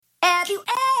Have you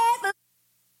ever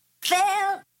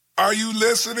felt? Are you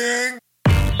listening?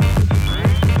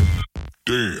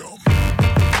 Damn.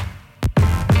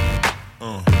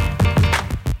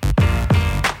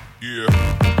 Yeah.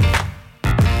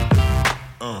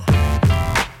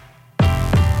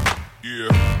 Yeah.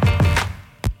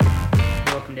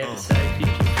 Welcome to episode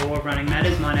 54 of Running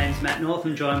Matters. My name's Matt North.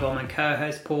 I'm joined by my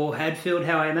co-host Paul Hadfield.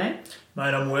 How are you, mate?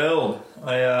 Mate, I'm well.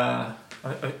 I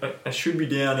should be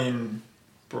down in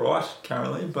Bright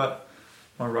currently, but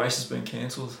my race has been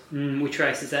cancelled. Which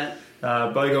race is that?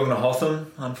 Bogong to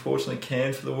Hotham, unfortunately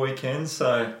canned for the weekend,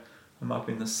 so I'm up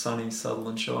in the sunny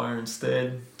Sutherland Shire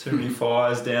instead. Too many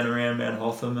fires down around Mount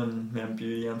Hotham and Mount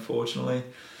Beauty, unfortunately.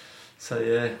 So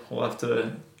yeah, we'll have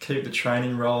to keep the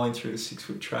training rolling through the 6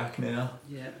 foot track now.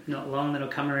 Yeah, not long. That'll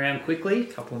come around quickly.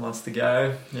 Couple of months to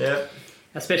go. Yep.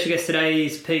 Our special guest today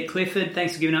is Pete Clifford.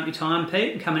 Thanks for giving up your time,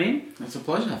 Pete, and coming in. It's a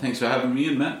pleasure. Thanks for having me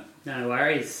in, Matt. No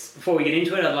worries. Before we get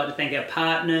into it, I'd like to thank our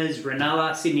partners,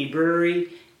 Ranella, Sydney Brewery,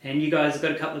 and you guys have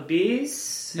got a couple of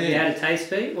beers. Have you had a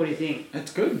taste, Pete? What do you think?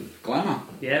 It's good. Glamour.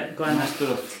 Yeah, Glamour. Nice bit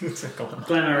of It's a glamour.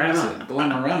 Glamorama.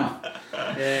 Glamorama.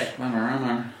 Yeah.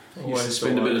 Glamorama. Used Always to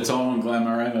spend a bit of time on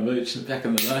Glamorama Beach back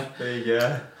in the day. There you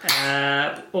go.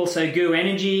 Also, Goo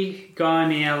Energy, Guy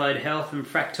Meowload Health and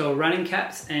Fractal running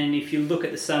caps. And if you look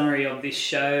at the summary of this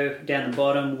show, down the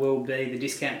bottom will be the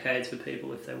discount codes for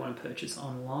people if they want to purchase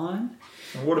online.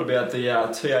 And what about the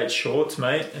T8 shorts,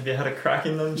 mate? Have you had a crack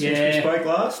in them since we spoke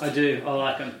last? I do. I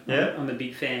like them. Yeah. I'm a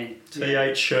big fan.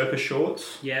 T8 Sherpa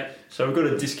shorts. Yep. So we've got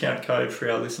a discount code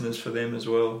for our listeners for them as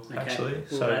well, Okay. actually.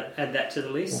 We'll So add that to the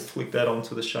we'll list. flick that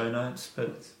onto the show notes.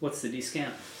 But What's the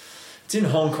discount? it's in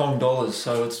Hong Kong dollars,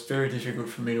 so it's very difficult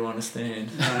for me to understand.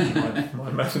 My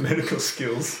mathematical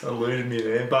skills eluded me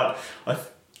there, but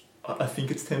I think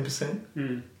it's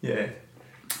 10%. Yeah.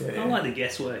 I like the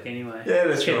guesswork anyway. Yeah,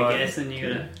 that's Get right. a guess and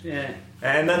you're gonna, yeah.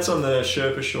 And that's on the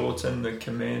Sherpa shorts and the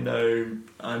Commando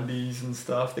undies and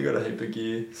stuff. They got a heap of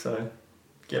gear, so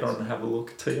get on and have a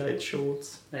look. T8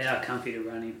 shorts. They are comfy to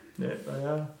run in. Yeah, they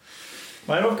are.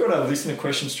 Mate, I've got a listener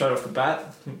question straight off the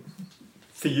bat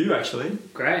for you, actually.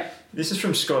 Great. This is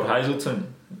from Scott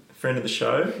Hazelton, friend of the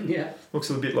show. Yeah. Looks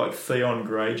a little bit like Theon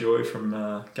Greyjoy from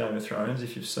Game of Thrones,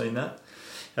 if you've seen that.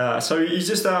 So he's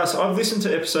just asked, I've listened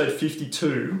to episode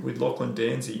 52 with Lachlan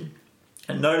Danzy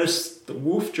and noticed the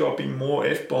Wolf dropping more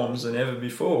F-bombs than ever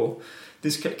before.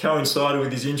 This coincided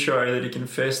with his intro that he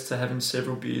confessed to having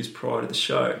several beers prior to the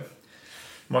show.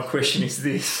 My question is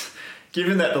this.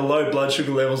 Given that the low blood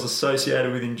sugar levels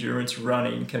associated with endurance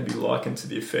running can be likened to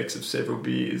the effects of several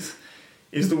beers,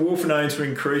 is the Wolf known to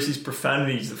increase his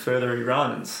profanities the further he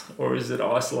runs, or is it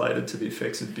isolated to the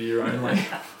effects of beer only?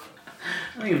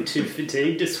 I think I'm too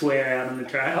fatigued to swear out on the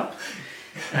trail.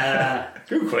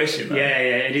 Good question, mate. Yeah,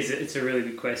 it is. It's a really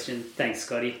good question. Thanks,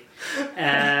 Scotty.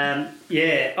 I'm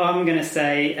going to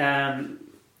say,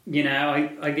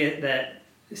 I get that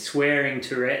swearing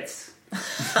Tourette's.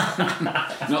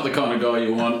 Not the kind of guy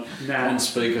you want on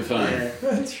speakerphone. Yeah.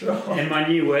 That's right. And my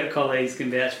new work colleagues can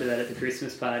vouch for that at the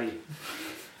Christmas party.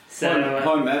 So,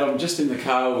 Hi Matt, I'm just in the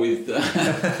car with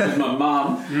my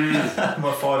mum.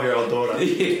 My 5-year-old daughter.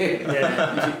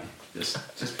 yeah.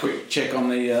 Just quick check on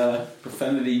the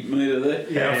profanity meter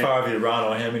there. How far have you run,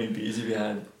 or how many beers have you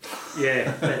had?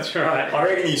 Yeah, that's right. I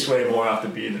reckon you swear more after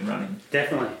beer than running.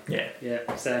 Definitely.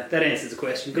 Yeah. So that answers the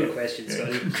question. Good question,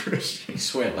 Scotty. Good question. You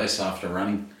swear less after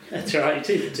running. That's right. You're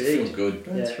too You feel fatigued. good.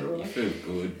 That's Yeah. right. You feel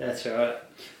good. That's right.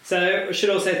 So I should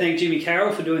also thank Jimmy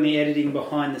Carroll for doing the editing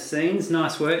behind the scenes.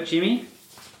 Nice work, Jimmy.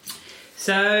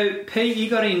 So, Pete, you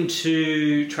got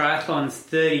into triathlons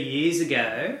 30 years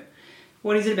ago.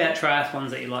 What is it about triathlons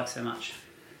that you like so much?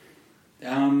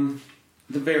 The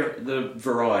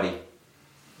variety.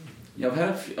 Yeah,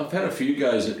 I've had a few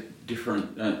goes at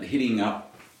different hitting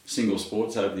up single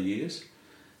sports over the years,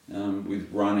 with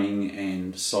running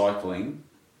and cycling,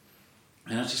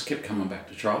 and I just kept coming back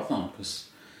to triathlon because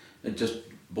it just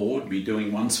bored me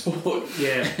doing one sport.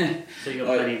 Yeah, so you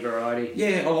got plenty of variety.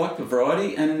 Yeah, I like the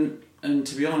variety, and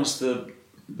to be honest, the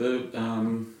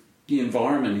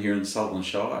environment here in Sutherland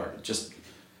Shire it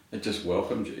just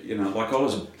welcomed you. You know, like I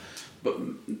was, but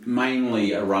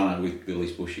mainly a runner with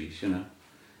Billy's Bushies, you know,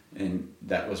 and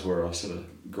that was where I sort of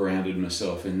grounded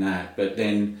myself in that. But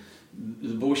then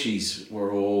the Bushies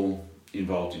were all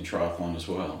involved in triathlon as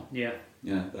well. Yeah.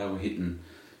 You know, they were hitting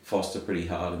Foster pretty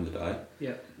hard in the day.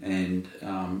 Yeah. And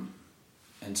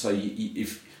so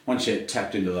if once you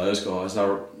tapped into those guys,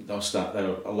 they'll start.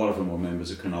 A lot of them were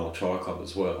members of Cronulla Tri Club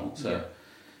as well. So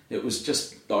it was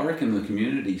just, I reckon the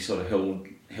community sort of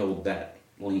held that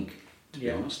link, to be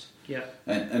honest. Yeah.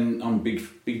 And I'm a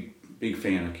big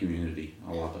fan of community.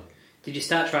 I love it. Did you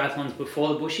start triathlons before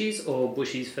the bushies or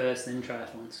bushies first, then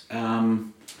triathlons?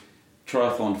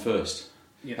 Triathlon first.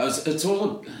 Yeah. It's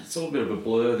all a bit of a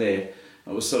blur there.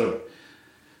 I was sort of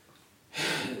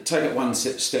take it one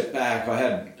step back. I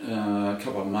had a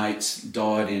couple of mates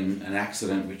died in an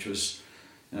accident, which was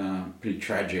pretty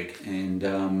tragic, and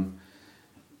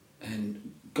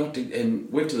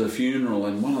went to the funeral.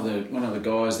 And one of the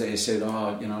guys there said,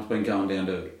 "Oh, I've been going down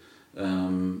to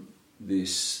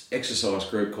this exercise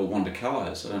group called Wanda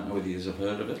Colours. I don't know whether you have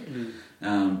heard of it.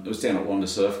 It was down at Wanda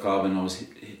Surf Club, and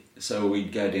so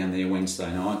we'd go down there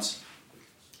Wednesday nights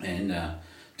and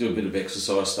do a bit of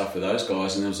exercise stuff with those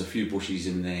guys, and there was a few bushies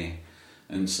in there.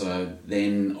 And so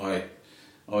then I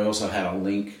also had a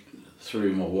link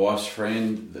through my wife's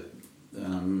friend that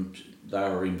they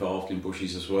were involved in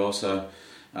bushies as well. So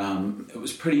it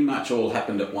was pretty much all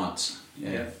happened at once.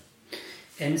 Yeah.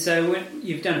 And so when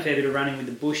you've done a fair bit of running with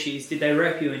the bushies, did they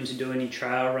rope you in to do any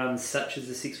trail runs such as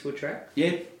the 6-foot track?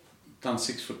 Yeah, done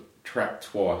 6-foot track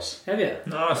twice. Have you?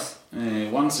 Nice.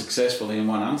 One successfully and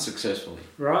one unsuccessfully.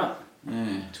 Right.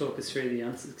 Yeah. Talk us through the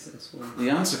unsuccessful one. The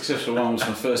unsuccessful one was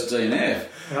my first DNF.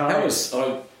 Right. That was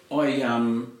I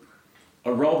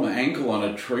rolled my ankle on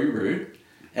a tree root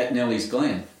at Nellie's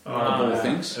Glen. Of all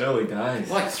things, Early days.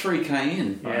 like 3k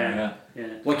in. Yeah.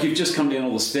 Like you've just come down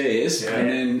all the stairs, and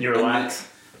then you relax.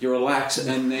 You relax,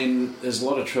 and then there's a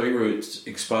lot of tree roots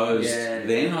exposed.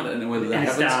 Then I don't know whether that And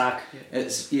it's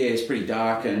happens. dark. It's pretty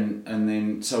dark, and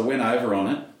then so I went over on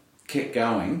it, kept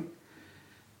going,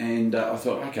 and I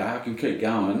thought, okay, I can keep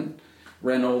going.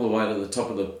 Ran all the way to the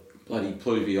top of the bloody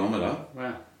pluviometer,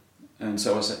 Wow. and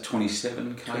so I was at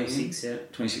 27k 26, in, yeah.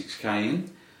 26k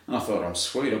in, and I thought, I'm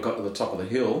sweet. I got to the top of the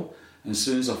hill, and as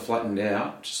soon as I flattened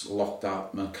out, just locked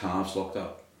up, my calves locked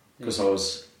up because I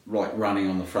was like running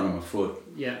on the front of my foot.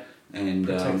 Yeah. And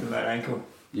Protecting that ankle.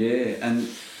 yeah, and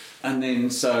then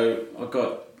so I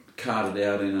got carted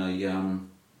out in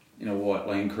a white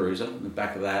Land Cruiser. In the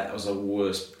back of that, was the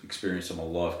worst experience of my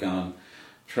life,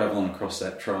 travelling across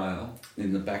that trail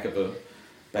in the back of a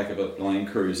Land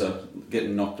Cruiser,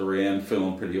 getting knocked around,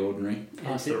 feeling pretty ordinary.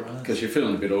 Because you're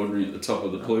feeling a bit ordinary at the top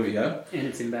of the pluvio. And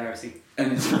it's embarrassing.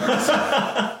 And it's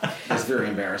embarrassing. It's very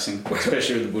embarrassing,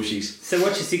 especially with the bushies. So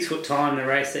what's your 6-foot time, the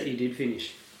race that you did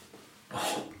finish?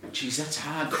 Oh, geez, that's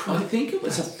hard. I think it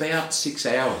was about 6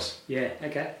 hours. Yeah,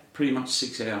 okay. Pretty much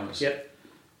 6 hours. Yep.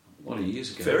 A lot of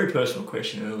years ago. Very personal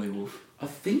question early, Wolf. I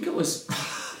think it was...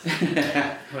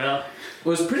 Well... It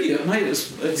was pretty... Mate,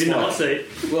 it's in the hot seat.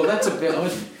 Well, that's a bit...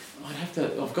 I'd have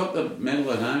to... I've got the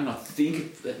medal at home. I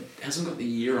think it hasn't got the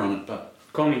year on it, but...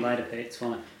 Call me later, Pete. It's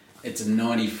fine. It's a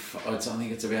 90... I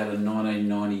think it's about a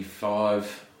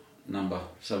 1995 number.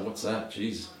 So what's that?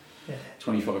 Jeez. Yeah.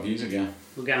 25 years ago.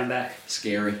 We're going back.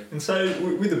 Scary. And so,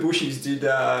 with the bushies, did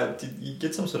you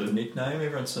get some sort of nickname?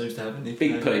 Everyone seems to have a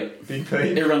nickname. Big Pete. Big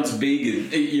Pete. Everyone's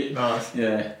big. Nice.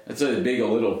 Yeah. It's either big or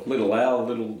little. Little Al,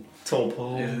 little... Tall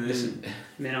Paul.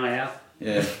 Then I out.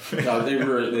 Yeah. No,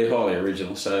 they're highly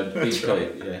original, so Big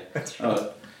Pete, yeah. That's right.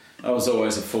 I was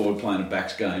always a forward playing a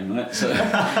backs game, mate. So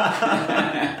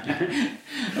I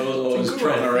was always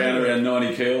trotting around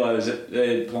 90 kilos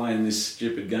playing this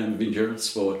stupid game of endurance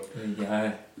sport. There you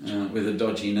go. With a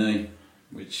dodgy knee,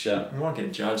 which... We might get a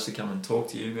judge to come and talk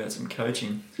to you about some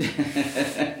coaching.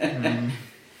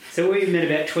 So we met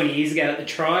about 20 years ago at the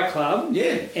Tri Club.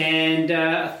 Yeah. And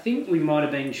I think we might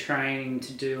have been training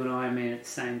to do an Ironman at the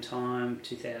same time,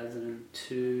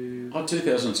 2002. Oh,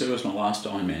 2002 was my last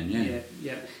Ironman, yeah.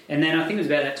 Yeah. And then I think it was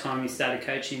about that time you started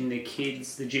coaching the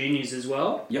kids, the juniors as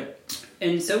well. Yep.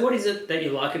 And so what is it that you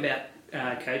like about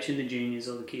coaching the juniors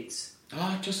or the kids?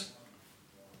 Oh, just...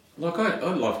 Like,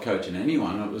 I love coaching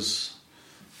anyone.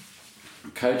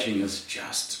 Coaching is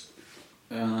just...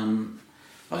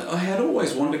 I had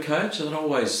always wanted to coach. I'd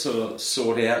always sort of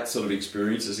sought out sort of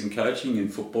experiences in coaching in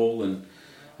football and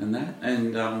that,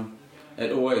 and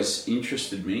it always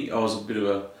interested me. I was a bit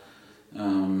of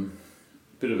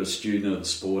a student of the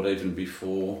sport even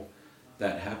before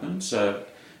that happened. So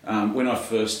when I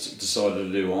first decided to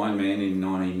do Ironman in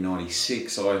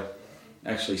 1996, I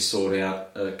actually sought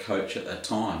out a coach at that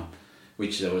time,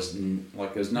 which there was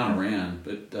none around.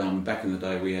 But back in the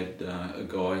day, we had a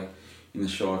guy in the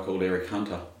Shire called Eric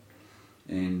Hunter,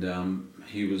 and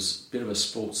he was a bit of a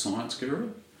sports science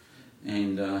guru,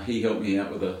 and he helped me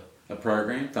out with a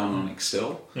program done on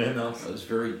Excel. Yeah, nice. It was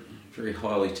very, very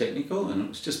highly technical, and it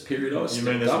was just periodised. You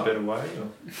mean there's a better way? Or?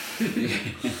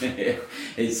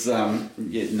 It's no,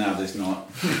 there's not,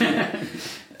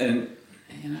 and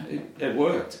it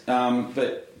worked. So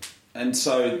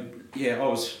I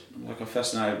was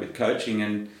fascinated with coaching,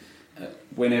 and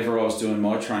whenever I was doing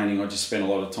my training, I just spent a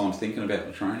lot of time thinking about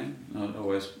the training. I'd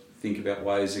always think about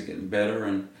ways of getting better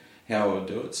and how I would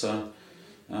do it. So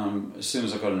as soon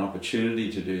as I got an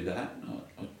opportunity to do that,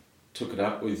 I took it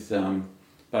up with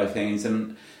both hands,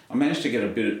 and I managed to get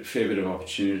a fair bit of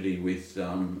opportunity with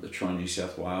the Tri New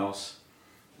South Wales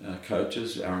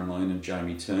coaches, Aaron Lean and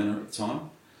Jamie Turner at the time,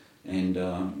 and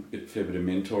a fair bit of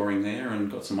mentoring there, and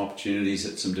got some opportunities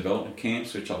at some development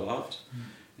camps, which I loved.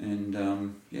 And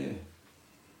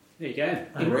There you go.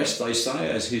 the rest, they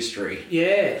say, is history.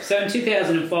 Yeah. So in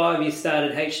 2005, you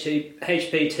started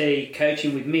HPT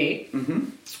coaching with Mick.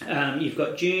 Mm-hmm. You've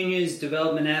got juniors,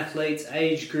 development athletes,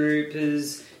 age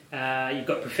groupers. You've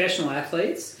got professional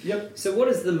athletes. Yep. So what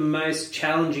is the most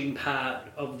challenging part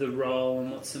of the role,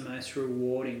 and what's the most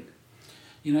rewarding?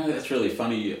 You know, that's really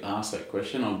funny you ask that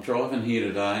question. I'm driving here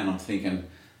today and I'm thinking,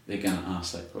 they're going to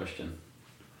ask that question.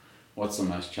 What's the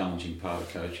most challenging part of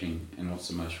coaching and what's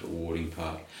the most rewarding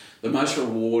part? The most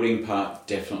rewarding part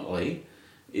definitely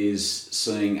is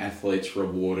seeing athletes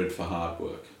rewarded for hard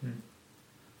work.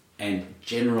 And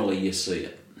generally you see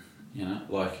it, you know,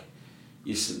 like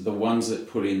you see the ones that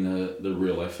put in the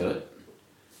real effort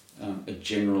are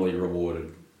generally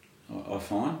rewarded, I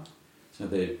find. So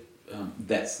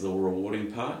that's the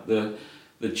rewarding part. The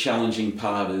challenging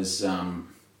part is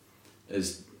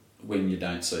when you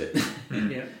don't see it.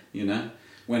 Yeah. You know,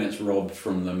 when it's robbed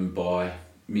from them by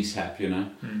mishap, you know.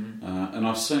 And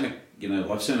I've seen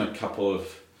a couple of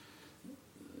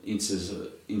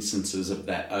instances of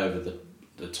that over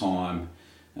the time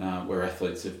where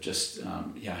athletes have just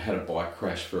had a bike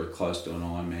crash very close to an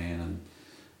Ironman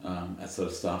and that sort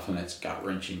of stuff, and that's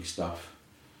gut-wrenching stuff.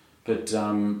 But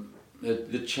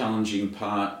the challenging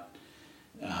part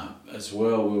as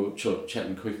well, we were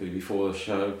chatting quickly before the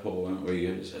show, Paul, weren't we?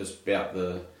 It was about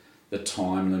the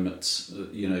time limits,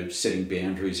 you know, setting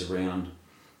boundaries around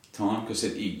time, because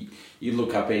you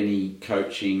look up any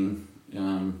coaching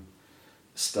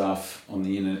stuff on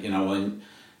the internet, you know, and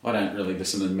I don't really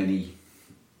listen to many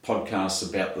podcasts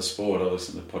about the sport. I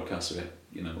listen to podcasts about,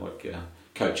 you know, like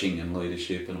coaching and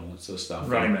leadership and all that sort of stuff.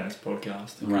 Running Man's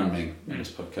podcast. Running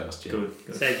Man's podcast, yeah.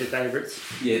 Good. Save your favourites.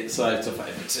 Yeah, save the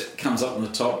favourites. It comes up on the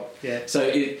top. Yeah. So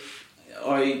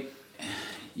I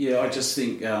just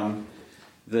think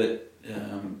that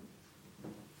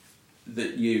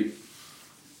you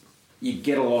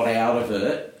get a lot out of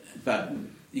it, but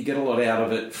you get a lot out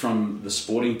of it from the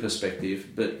sporting perspective,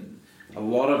 but a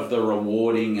lot of the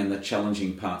rewarding and the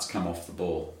challenging parts come off the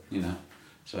ball, you know.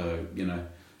 So, you know,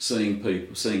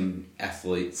 seeing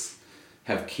athletes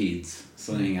have kids,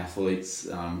 seeing athletes,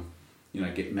 you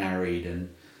know, get married, and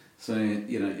seeing,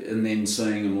 you know, and then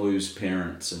seeing them lose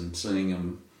parents, and seeing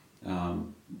them,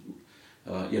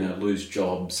 you know, lose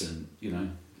jobs, and, you know,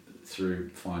 through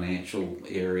financial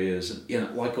areas, and, you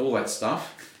know, like all that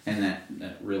stuff, and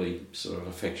that really sort of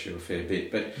affects you a fair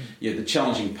bit. But yeah, the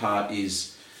challenging part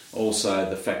is also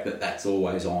the fact that that's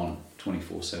always on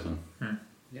 24/7.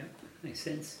 Yeah, makes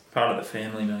sense. Part of the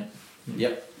family, mate.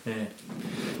 Yep. Yeah.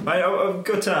 Mate, I've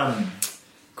got a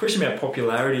question about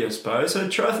popularity, I suppose. So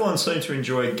triathlon seemed to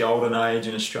enjoy a golden age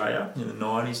in Australia in the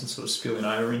 90s and sort of spilling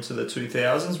over into the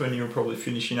 2000s when you were probably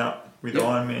finishing up with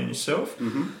Ironman yourself.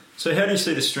 Mm-hmm. So how do you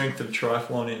see the strength of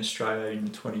triathlon in Australia in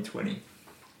 2020?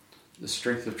 The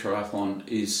strength of triathlon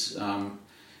is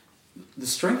the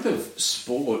strength of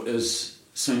sport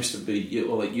seems to be,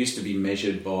 well, it used to be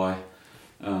measured by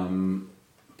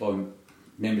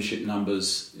membership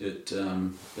numbers at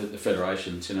the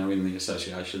federations, you know, in the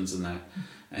associations and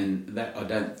that I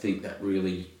don't think that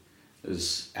really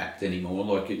is apt anymore.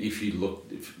 Like if you look,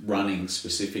 running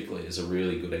specifically is a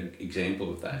really good example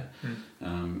of that.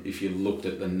 If you looked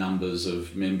at the numbers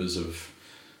of members of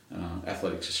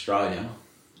Athletics Australia,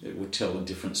 it would tell a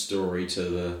different story to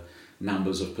the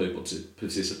numbers of people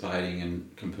participating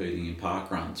and competing in park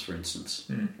runs, for instance,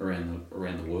 around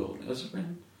the world. Is it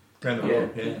around Around the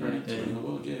world, around the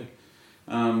world, yeah.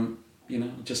 You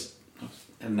know, just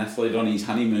an athlete on his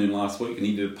honeymoon last week, and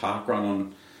he did a park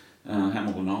run on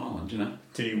Hamilton Island. You know,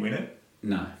 Did he win it?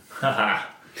 no, Haha.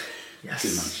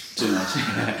 Yes. too much.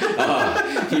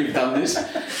 Oh, you've done this.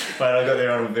 Mate, I got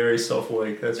there on a very soft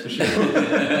week, that's for sure.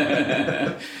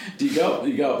 Do you go up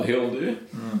the hill? Do you?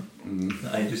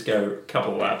 No, you just go a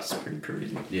couple of laps, pretty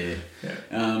crazy. Yeah.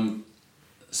 Yeah.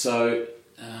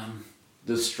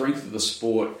 The strength of the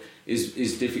sport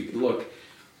is difficult. Look,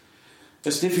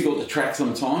 it's difficult to track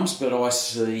sometimes, but I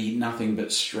see nothing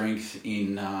but strength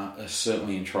in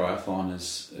certainly in triathlon.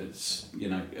 It's you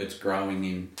know, it's growing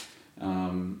in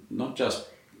not just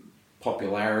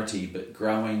popularity, but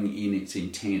growing in its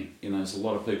intent. You know, there's a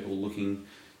lot of people looking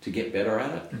to get better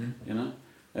at it. You know,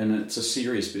 and it's a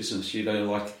serious business. You know,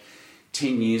 like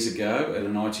 10 years ago at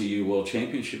an ITU World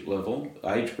Championship level,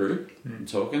 age group, I'm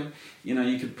talking,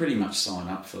 you could pretty much sign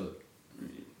up for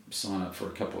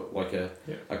a couple of, like a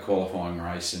qualifying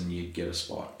race and you'd get a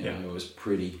spot. You know, it was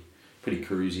pretty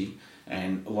cruisy.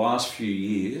 And the last few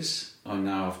years, I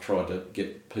know I've tried to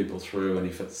get people through, and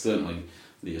if it's certainly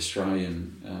the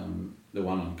Australian, the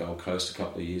one on Gold Coast a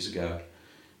couple of years ago,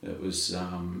 it was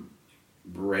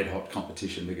red hot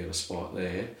competition to get a spot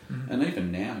there. And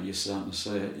even now, you're starting to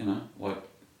see it. Like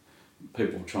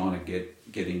people trying to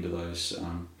get into those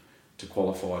to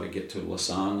qualify to get to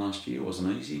Lausanne last year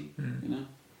wasn't easy.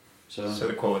 So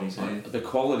the quality's there. The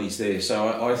quality's there.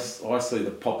 So I see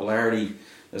the popularity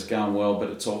as going well, but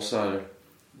it's also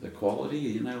the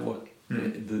quality. What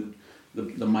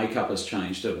the makeup has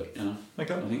changed of it.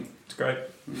 Okay, I think it's great.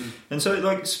 And so,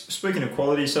 like, speaking of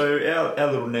quality, so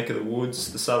our little neck of the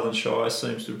woods, the Southern Shire,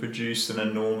 seems to produce an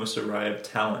enormous array of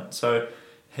talent. So,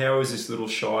 how is this little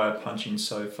shire punching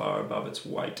so far above its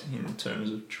weight in terms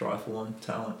of triathlon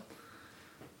talent?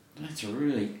 That's a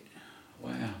really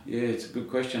wow. Yeah, it's a good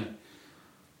question.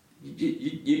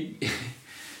 You're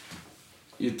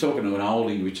talking to an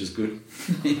oldie, which is good.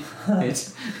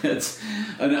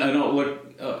 And I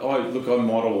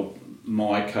model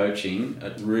my coaching. I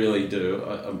really do.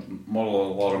 I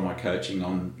model a lot of my coaching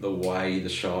on the way the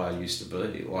Shire used to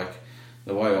be. Like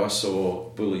the way I saw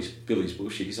Billy's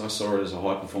Bushies, I saw it as a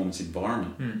high performance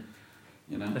environment.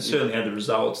 They certainly had the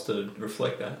results to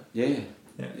reflect that. Yeah.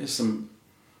 There's some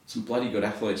bloody good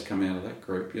athletes come out of that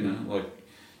group. Like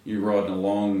you riding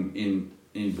along in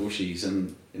Bushies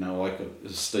and. Like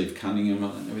Steve Cunningham, I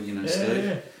don't know whether you know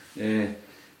Steve. Yeah.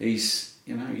 He's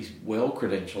well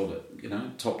credentialed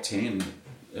at top 10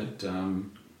 at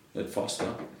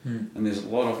Foster, and there's a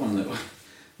lot of them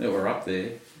that were up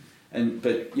there,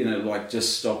 but like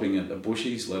just stopping at the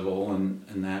Bushies level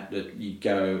and that you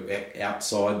go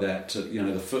outside that to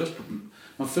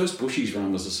my first Bushies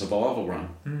run was a survival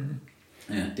run,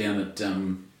 down at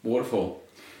Waterfall,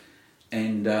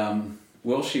 and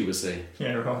Welshie was there.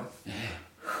 Yeah, right. Yeah.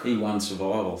 He won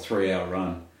survival, 3-hour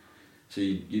run. So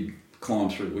we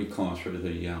climbed through the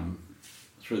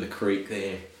creek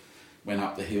there, went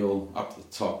up the hill, up the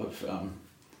top of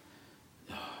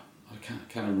I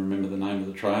can't remember the name of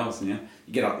the trails now.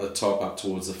 You get up the top, up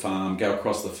towards the farm, go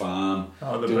across the farm.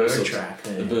 Oh, the Berg track.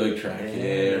 The Berg track,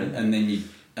 and then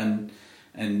and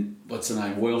what's the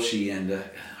name? Welshie and I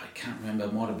can't remember.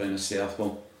 It might have been a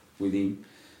Southwell with him.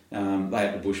 They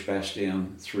had to bush bash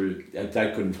down through.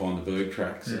 They couldn't find the Berg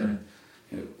track, so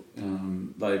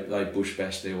they bush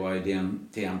bashed their way down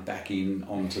back in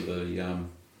onto the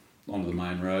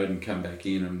main road and come back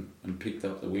in and picked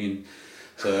up the win.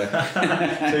 So,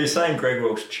 so you're saying Greg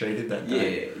Welch cheated that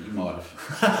day? Yeah, you might have.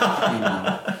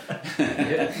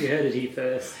 You heard it here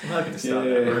first. I'm happy to start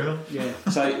that rumour. Yeah.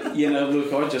 So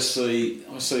look, I see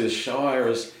the Shire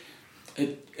as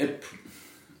it.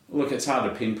 Look, it's hard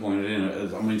to pinpoint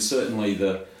it. I mean, certainly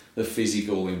the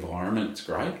physical environment's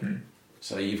great.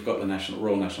 So you've got the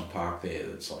Royal National Park there.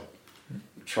 That's like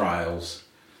trails,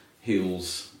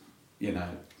 hills.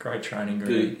 Great training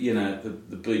ground.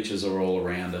 The beaches are all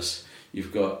around us.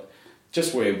 You've got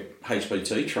just where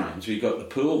HBT trains. You've got the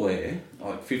pool there,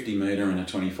 like 50 metre and a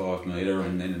 25 metre,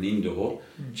 and then an indoor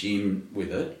gym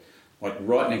with it. Like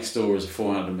right next door is a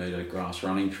 400 metre grass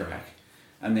running track,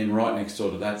 and then right next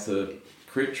door to that's the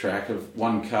crit track of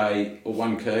 1K or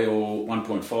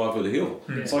 1.5 with a hill.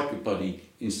 It's like the bloody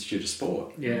Institute of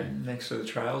Sport. Yeah. Next to the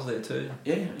trails there too.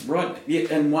 Yeah, right. Yeah,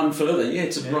 and one further. Yeah,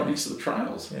 it's right next to the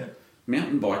trails. Yeah.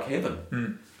 Mountain bike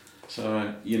heaven. So,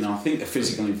 I think the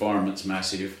physical environment's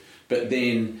massive, but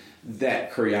then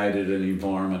that created an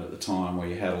environment at the time where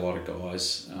you had a lot of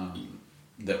guys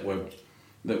that were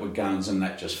guns, and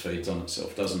that just feeds on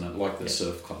itself, doesn't it? Like the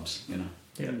surf clubs,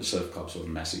 The surf clubs were a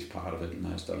massive part of it in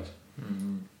those days.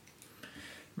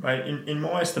 Mate, in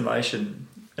my estimation,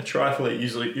 a triathlete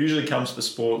usually comes to the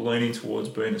sport leaning towards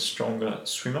being a stronger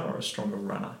swimmer or a stronger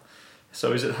runner.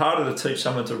 So is it harder to teach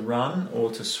someone to run or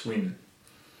to swim?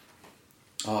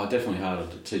 Oh, definitely harder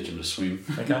to teach them to swim.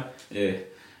 Okay. Yeah.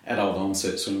 Adult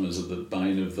onset swimmers are the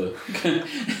bane of the...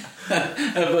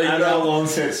 Adult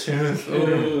onset swimmers.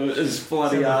 It's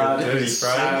bloody hard. It's so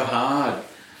hard.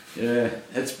 Yeah,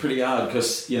 it's pretty hard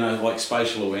because, like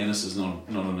spatial awareness is not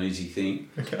an easy thing.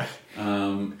 Okay.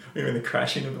 You mean the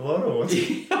crashing of the lot or what?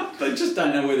 They just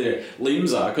don't know where their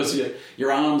limbs are because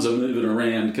your arms are moving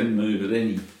around, can move at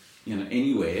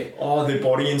anywhere. Oh, their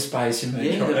body in space, you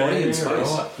mean? Yeah, their body in space.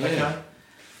 Right. Yeah. Okay.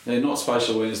 They're not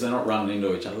spatial awareness, they're not running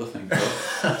into each other, thank God.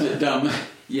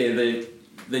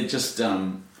 They're just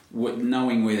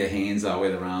knowing where their hands are, where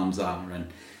their arms are,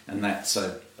 and that's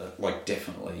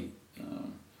definitely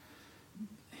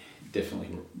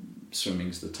definitely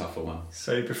swimming's the tougher one.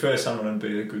 So you prefer someone to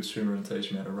be a good swimmer and teach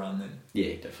them how to run then?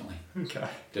 Yeah, definitely. Okay.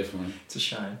 Definitely. It's a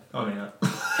shame. I mean,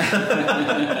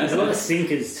 There's a lot of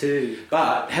sinkers too.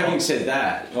 But having said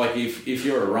that, like if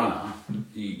you're a runner,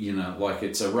 you know, like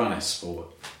it's a runner sport.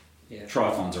 Yeah.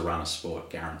 Triathlon's a runner sport,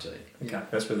 guaranteed. okay,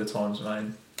 that's where the time's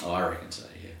made. Oh, I reckon so.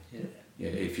 Yeah. Yeah. Yeah.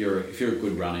 If you're a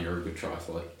good runner, you're a good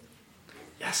triathlete.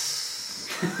 Yes.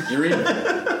 You're in.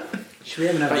 Should we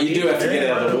have another? But you do have to get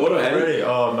out of the water, haven't you? Really?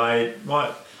 Oh, mate,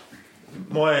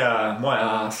 my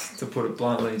ass, to put it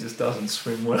bluntly, just doesn't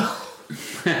swim well.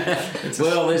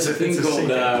 Well, there's a thing called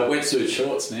wetsuit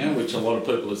shorts now, which a lot of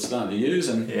people are starting to use,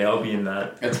 and Yeah, I'll be in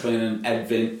that. it's been an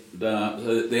advent.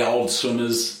 The old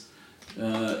swimmers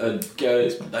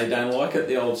they don't like it.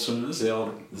 The old swimmers,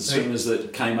 the swimmers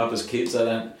that came up as kids, they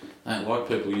don't like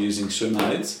people using swim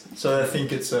aids. So I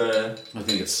think it's I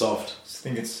think it's soft.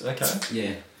 okay.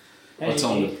 Yeah. Hey, What's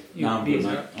on it? you- No, I'm good, you-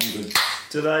 mate. I'm good.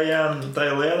 Do they allow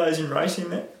those in racing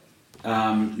then?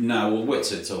 No, well,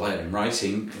 wetsuits are allowed in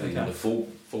racing. Okay. The full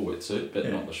wetsuit, but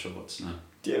Yeah. not the shorts. No.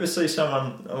 Do you ever see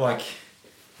someone like?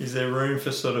 Is there room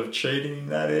for sort of cheating in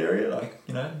that area? Like,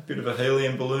 you know, a bit of a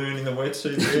helium balloon in the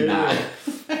wetsuit area?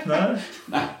 No.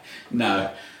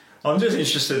 No. I'm just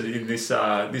interested in this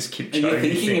Kipchoge Are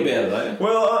you thinking thing. about it, though?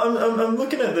 Well, I'm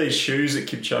looking at these shoes that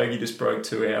Kipchoge just broke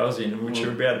 2 hours in, which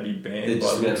are about to be banned. They're by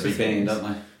just about looks to be of banned, things.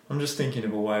 aren't they? I'm just thinking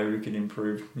of a way we could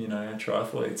improve, you know, our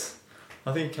triathletes.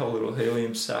 I think a little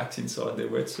helium sacks inside their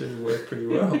wetsuit would work pretty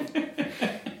well.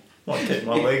 Might keep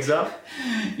my legs up.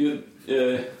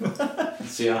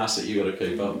 It's the arse that you got to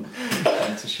keep up.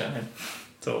 It's a shame.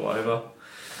 It's all over.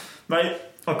 Mate,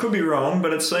 I could be wrong,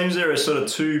 but it seems there are sort of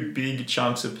two big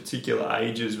chunks of particular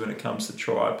ages when it comes to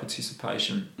tri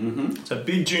participation. Mm-hmm. So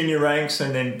big junior ranks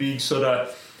and then big sort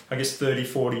of, I guess, 30,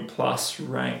 40 plus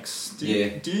ranks. Do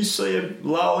you see a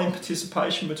lull in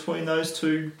participation between those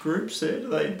two groups there? Do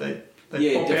they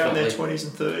Yeah, pop out in their definitely. 20s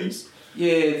and 30s?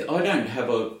 Yeah, I don't have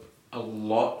a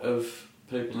lot of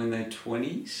people in their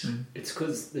 20s. It's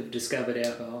because they've discovered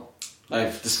alcohol.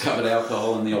 They've discovered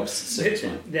alcohol and the opposite sex,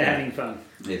 mate. They're having fun.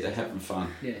 Yeah, they're having fun.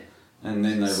 Yeah. And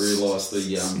then they realise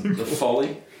the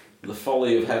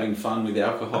folly of having fun with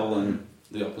alcohol and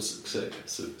the opposite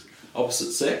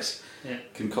sex Yeah.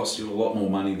 can cost you a lot more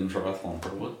money than triathlon,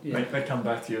 probably. Yeah. They come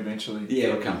back to you eventually. Yeah,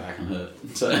 it'll come back and hurt.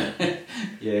 So,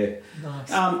 yeah. Nice.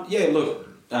 Yeah, look,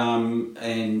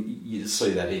 and you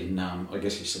see that in, I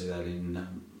guess you see that in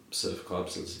surf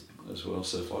clubs as well.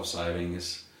 Surf Life Saving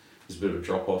is a bit of a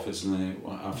drop off, isn't there?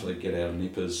 After they get out of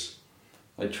nippers,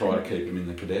 they try to keep them in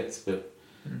the cadets, but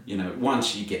you know,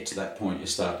 once you get to that point, you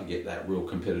start to get that real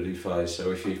competitive phase.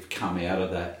 So if you've come out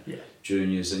of that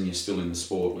juniors and you're still in the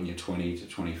sport when you're 20 to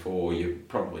 24, you're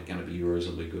probably going to be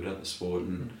reasonably good at the sport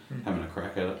and having a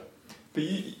crack at it. But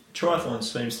triathlon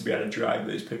seems to be able to drag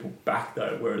these people back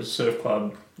though, whereas surf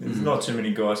club, there's not too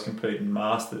many guys competing in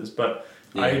masters, but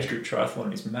age group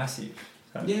triathlon is massive.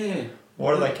 So Yeah.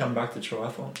 why do they come back to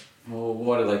triathlon? Well,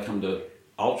 why do they come to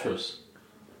ultras?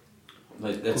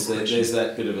 There's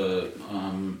that bit of a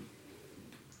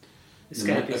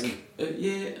Escapism.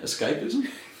 Escapism.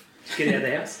 Get out of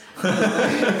the house.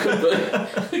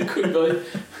 It could be.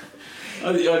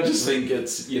 I just think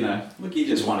it's, you know, look, you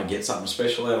just want to get something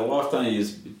special out of life, don't you?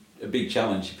 It's a big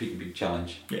challenge. You pick a big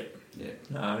challenge. Yeah. Yeah.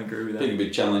 No, I agree with Pick a that.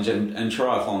 big challenge, and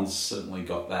triathlon's certainly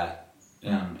got that.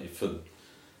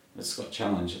 It's got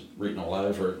challenge written all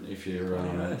over it. If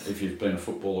you've been a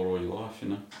footballer all your life, you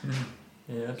know.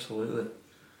 Yeah, absolutely.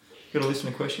 Got a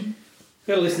listener question?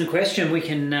 Got a listener question. We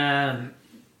can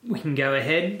go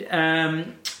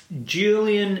ahead.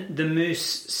 Julian the Moose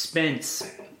Spence.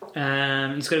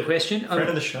 He's got a question. Friend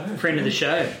of the show. Friend of the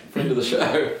show. Friend of the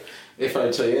show,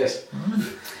 FOTS.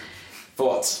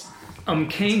 Thoughts? I'm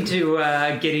keen to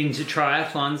get into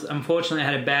triathlons. Unfortunately, I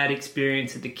had a bad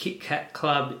experience at the Kit Kat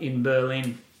Club in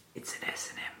Berlin. It's an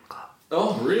S&M club.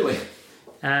 Oh, really?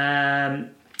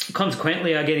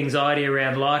 Consequently, I get anxiety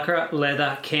around lycra,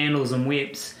 leather, candles and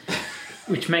whips,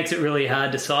 which makes it really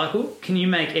hard to cycle. Can you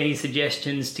make any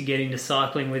suggestions to get into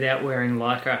cycling without wearing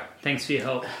lycra? Thanks for your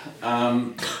help.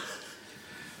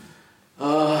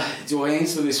 Do I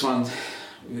answer this one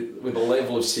with a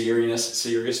level of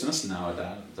seriousness? No,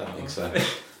 I don't think so.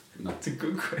 No. It's a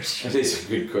good question. It is a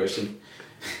good question.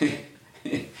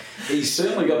 He's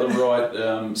certainly got the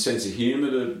right sense of humour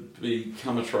to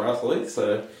become a triathlete,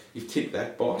 so you've ticked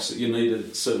that box. You need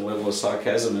a certain level of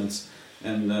sarcasm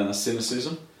and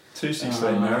cynicism.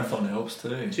 2:16 marathon helps too.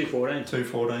 2:14.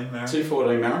 2:14 marathon.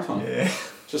 2:14 marathon. Yeah.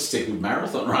 Just stick with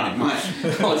marathon running, mate.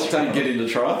 Don't get into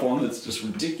triathlon. It's just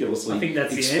ridiculously I think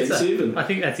that's the expensive. answer. I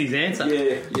think that's his answer.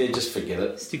 Yeah, just forget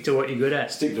it. Stick to what you're good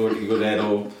at. Stick to what you're good at,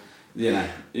 or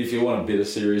if you want a bit of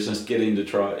seriousness, get into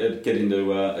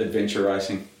adventure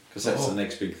racing, because that's the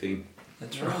next big thing.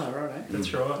 That's right. Oh, right.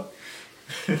 That's right.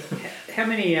 How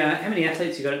many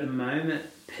athletes you got at the moment,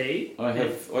 Pete? I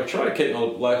try to keep my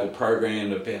local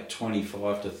program at about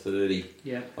 25 to 30.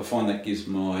 Yeah. I find that gives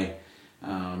me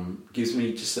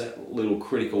just that little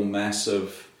critical mass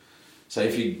of. So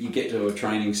if you get to a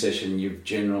training session, you've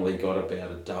generally got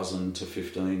about a dozen to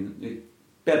 15,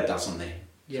 about a dozen there.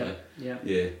 Yeah. So, Yeah.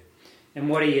 yeah. And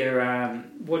what are your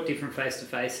what different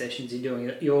face-to-face sessions are you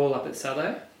doing? You're all up at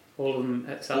Southo? All of them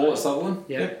at Southo? All at Sutherland?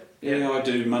 Yeah. Yep. Yeah, I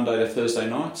do Monday to Thursday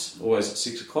nights, always at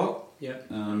 6 o'clock. Yeah.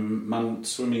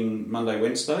 Swimming Monday,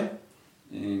 Wednesday,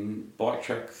 and bike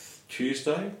track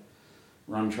Tuesday,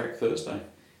 run track Thursday.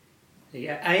 There you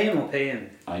go. AM or PM?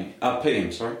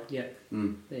 PM, sorry. Yeah.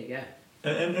 Mm. There you go.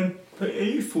 And are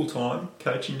you full-time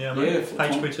coaching now, mate? Yeah,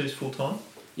 full-time. HPT's full-time?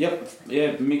 Yep,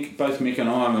 yeah. Both Mick and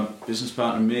I. I'm a business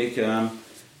partner. Mick,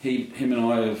 him and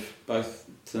I have both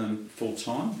turned full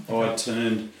time. Okay. I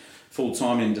turned full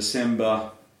time in December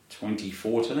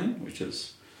 2014, which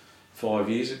is 5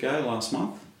 years ago last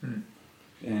month. Mm.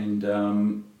 And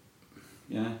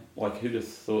who'd have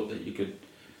thought that you could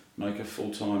make a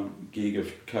full time gig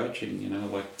of coaching?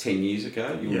 10 years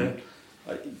ago.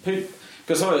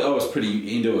 Because I was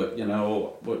pretty into it,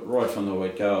 right from the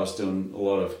word go. I was doing a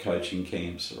lot of coaching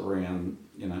camps around,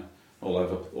 all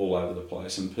over the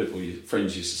place, and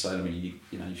friends used to say to me,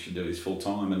 you should do this full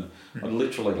time, and I'd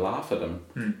literally laugh at them.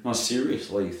 And I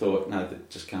seriously thought, no, that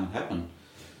just can't happen.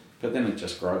 But then it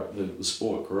just grew. The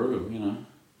sport grew,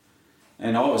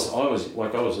 And I was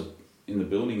in the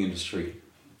building industry.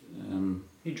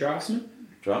 You draftsman?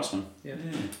 Draftsman. Yeah.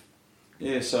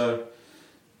 Yeah. So.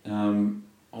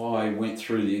 I went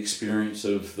through the experience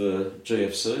of the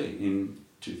GFC in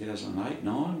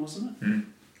 2008-9, wasn't it? Mm.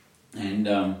 And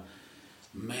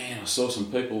I saw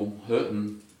some people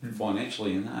hurting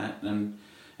financially in that, and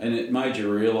it made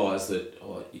you realise that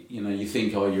you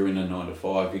think you're in a 9 to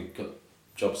 5, you've got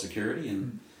job security,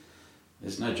 and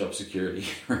there's no job security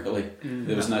really.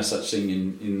 There was no such thing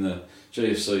in the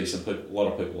GFC. A lot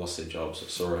of people lost their jobs. I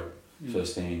saw it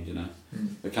firsthand.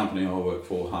 The company I work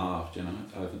for halved.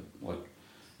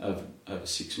 Over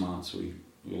 6 months, we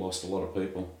lost a lot of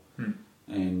people,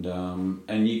 and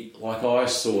I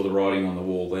saw the writing on the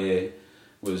wall. There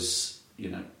was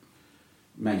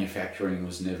manufacturing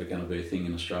was never going to be a thing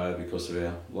in Australia because of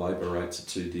our labour rates are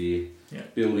too dear. Yeah.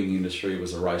 Building industry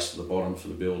was a race to the bottom for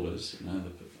the builders.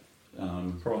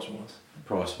 Price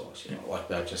wise,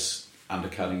 they're just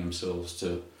undercutting themselves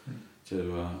to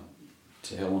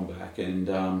hell and back, and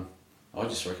I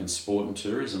just reckon sport and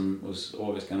tourism was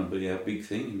always going to be our big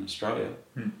thing in Australia.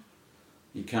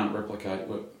 You can't replicate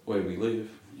where we live,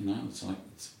 it's a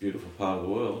beautiful part of the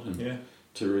world, and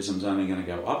tourism's only going to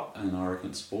go up, and I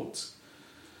reckon sports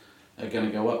are going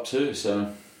to go up too.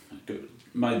 So I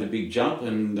made the big jump,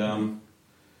 and I'm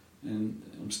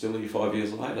still here 5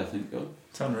 years later, thank God.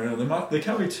 It's unreal. There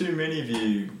can't be too many of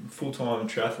you full-time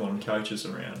triathlon coaches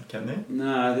around, can there?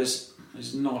 No, there's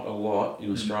not a lot in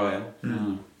Australia.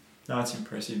 No. No, it's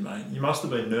impressive, mate. You must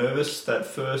have been nervous that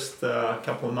first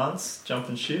couple of months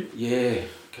jumping ship. Yeah,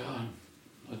 God,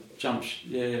 I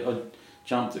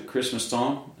jumped at Christmas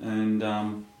time, and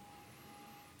I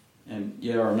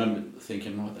remember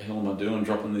thinking, what the hell am I doing,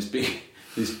 dropping this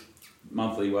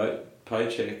monthly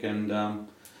paycheck, and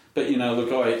but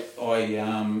look,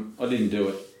 I didn't do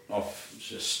it off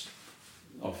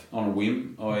on a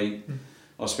whim. I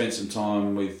spent some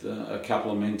time with a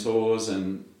couple of mentors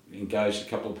and engaged a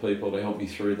couple of people to help me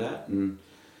through that, and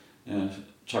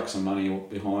chucked some money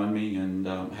behind me, and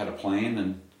had a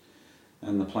plan,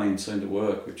 and the plan seemed to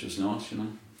work, which was nice.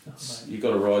 You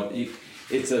got to ride.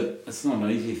 It's not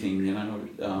an easy thing,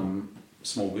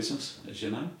 small business, as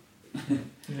you know.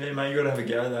 Yeah, mate, you got to have a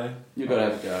go though. You got to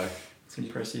have a go. It's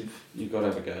impressive. You got to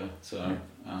have a go. So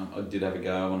I did have a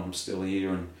go, and I'm still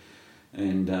here,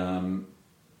 and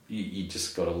you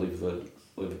just got to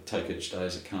take each day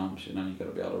as it comes. You got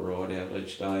to be able to ride out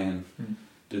each day and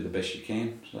do the best you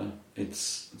can. So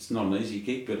it's not an easy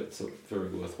gig, but it's a very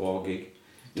worthwhile gig.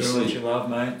 Do what you love,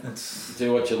 mate.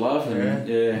 Do what you love, and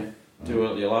do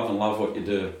what you love, and love what you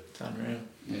do. It's unreal.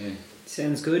 Yeah.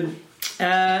 Sounds good.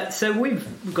 So we've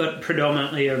got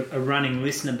predominantly a running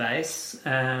listener base.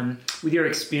 With your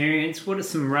experience, what are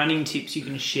some running tips you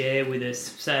can share with us?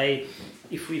 Say,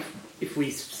 if we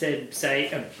said,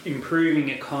 say, improving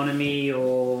economy,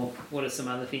 or what are some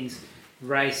other things?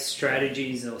 Race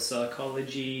strategies or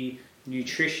psychology,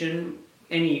 nutrition.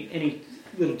 Any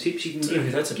little tips you can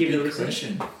give? That's a give big the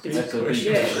question. That's a big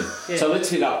question. Yeah. So let's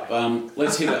hit up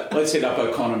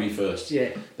economy first.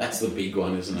 Yeah. That's the big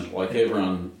one, isn't it? Like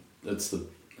everyone it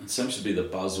seems to be the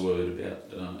buzzword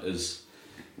about is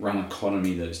run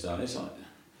economy these days.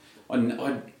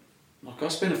 I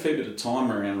spent a fair bit of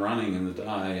time around running in the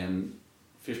day, and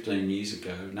 15 years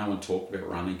ago, no one talked about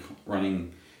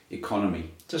running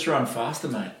economy. Just run faster,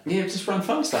 mate. Yeah, just run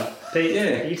faster. Pete,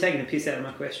 Yeah. are you taking the piss out of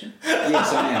my question?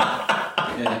 Yes, I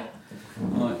am. Yeah.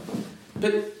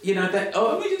 But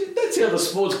that's how the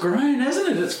sport's grown, hasn't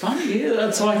it? It's funny. Yeah,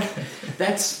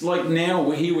 that's like now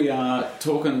here we are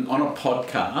talking on a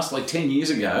podcast. Like 10 years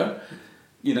ago,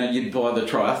 you'd buy the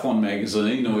Triathlon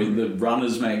magazine or the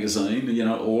Runners magazine.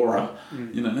 Aura.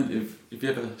 Have you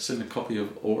ever seen a copy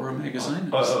of Aura magazine?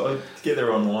 I get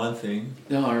their online thing.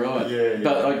 Oh, right. Yeah.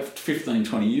 But like 15,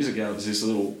 20 years ago, it was this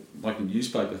little like a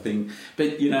newspaper thing.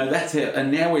 But that's how.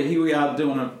 And now here we are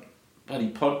doing a bloody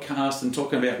podcast and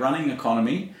talking about running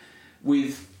economy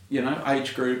with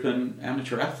age group and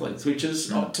amateur athletes, which is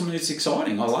to me it's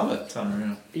exciting. I love it.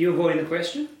 Unreal. Are you avoiding the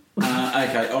question?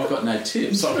 Okay, I've got no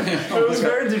tips. It was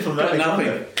very diplomatic.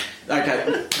 Nothing.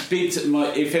 Okay,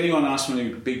 if anyone asks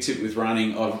me a big tip with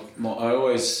running, I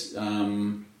always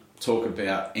talk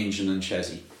about engine and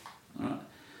chassis. All right?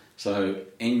 So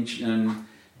engine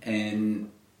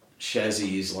and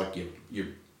chassis is like your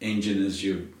engine is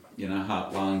your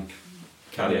heart, lung,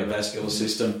 cardiovascular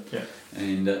system,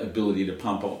 and ability to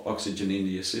pump oxygen into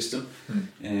your system,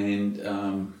 and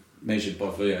measured by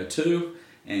VO2.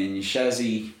 And your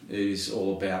chassis is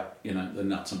all about the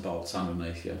nuts and bolts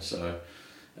underneath you. So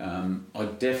I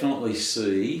definitely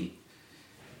see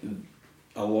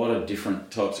a lot of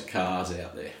different types of cars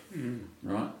out there,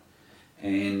 right?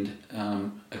 And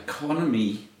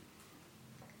economy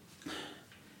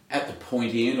at the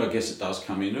pointy end, I guess it does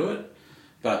come into it,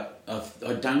 but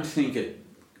I don't think it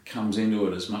comes into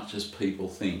it as much as people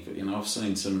think. But I've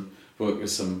seen some work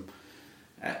with some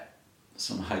at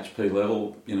some HP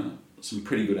level, some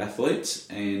pretty good athletes,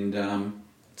 and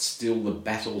still the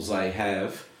battles they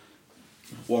have,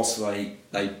 whilst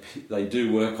they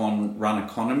do work on run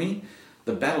economy,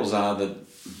 the battles are the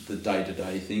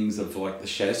day-to-day things of like the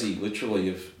chassis, literally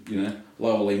of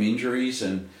lower limb injuries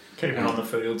and keeping on the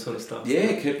field sort of stuff.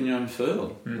 Yeah, keeping you on the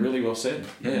field. Really well said.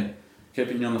 Yeah,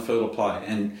 keeping you on the field of play,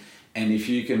 and if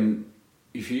you can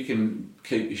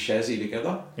keep your chassis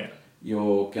together,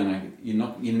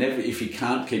 if you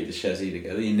can't keep the chassis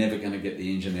together, you're never going to get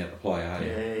the engine out to play, are you?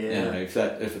 Yeah. If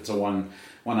it's a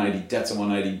 180, that's a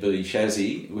 180B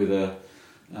chassis with a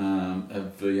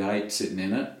V8 sitting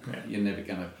in it, you're never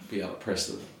going to be able to press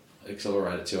the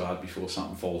accelerator too hard before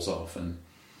something falls off, and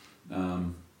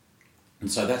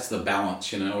so that's the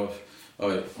balance.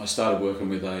 I started working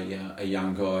with a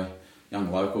young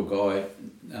local guy,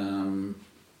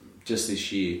 just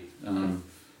this year.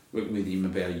 Working with him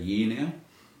about a year now,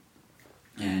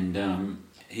 and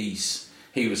he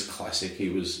was classic.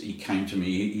 He came to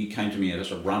me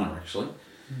as a runner actually,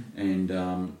 and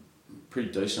pretty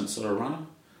decent sort of runner,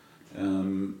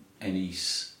 and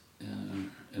he's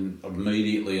and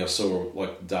immediately I saw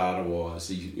like data wise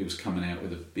he was coming out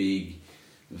with a big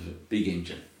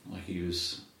engine. Like he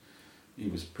was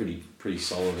pretty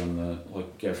solid on the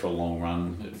go for a long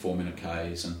run at 4-minute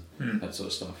Ks and that sort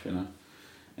of stuff,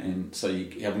 And so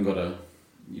you've got a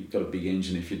big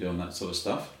engine if you're doing that sort of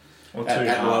stuff. Or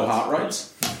at low heart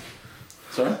rates.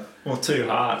 Sorry? Or 2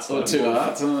 hearts. Or 2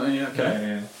 hearts. Yeah,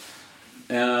 okay.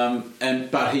 Yeah.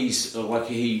 But he's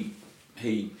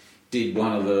he did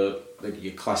one of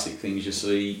your classic things you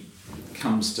see.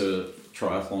 Comes to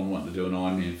triathlon, wanting to do an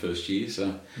Ironman first year,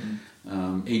 so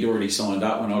he'd already signed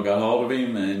up when I got hold of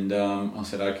him, and I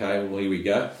said, okay, well here we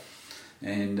go,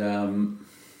 and.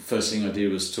 First thing I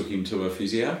did was took him to a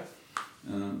physio,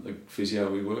 the physio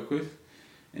we work with,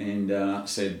 and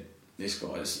said, this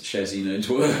guy's chassis needs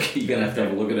work. You're going to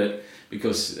have a look at it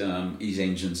because his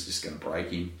engine's just going to break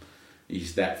him.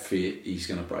 He's that fit, he's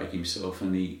going to break himself.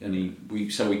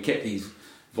 And so we kept his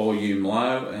volume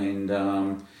low, and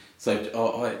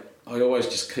so I always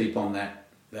just keep on that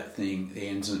thing, the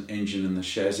engine and the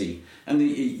chassis, and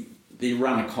the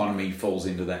run economy falls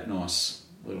into that nice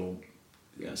little.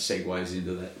 Segues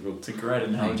into that real. It's a great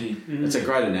analogy. It's a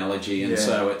great analogy, and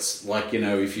so it's like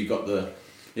if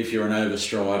you're an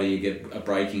overstrider, you get a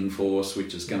braking force,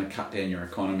 which is going to cut down your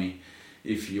economy.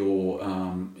 If you've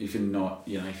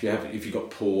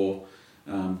got poor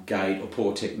gait or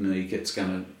poor technique, it's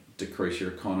going to decrease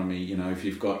your economy. If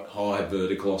you've got high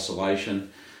vertical oscillation,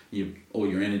 all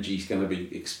your energy is going to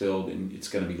be expelled and it's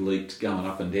going to be leaked going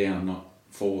up and down, not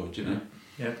forward.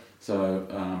 Yeah. So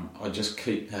I just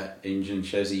keep that engine,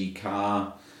 chassis,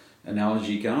 car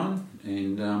analogy going,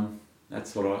 and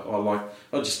that's what I like.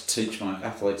 I just teach my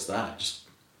athletes that. Just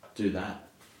do that.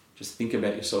 Just think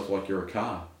about yourself like you're a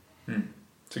car.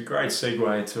 It's a great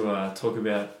segue to talk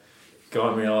about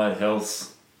Guide Me Allied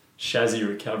Health's chassis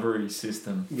recovery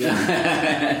system. Book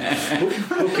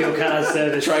your car's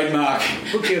service. Trademark.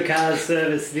 Book your car's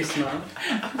service this month.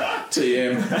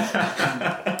 TM.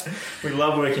 We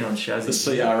love working on The chassis.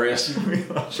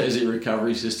 CRS. Chassis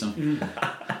recovery system.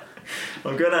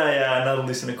 I've got another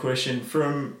listener question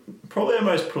from probably our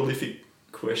most prolific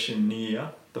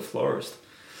questionnaire, the florist.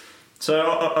 So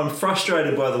I'm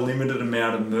frustrated by the limited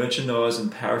amount of merchandise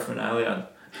and paraphernalia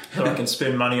that I can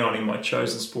spend money on in my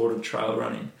chosen sport of trail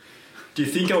running. Do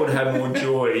you think I would have more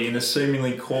joy in a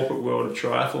seemingly corporate world of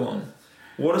triathlon?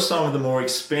 What are some of the more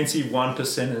expensive one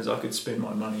percenters I could spend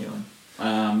my money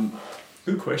on?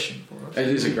 Good question for us. It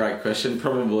is a great question.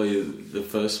 Probably the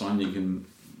first one you can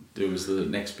do is the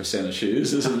next percent of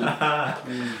shoes, isn't it?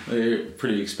 They're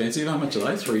pretty expensive. How much are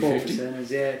they? 350.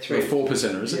 4%ers, yeah.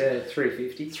 4%er, is it? Yeah,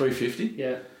 350. 350.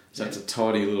 Yeah. So that's a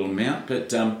tidy little amount.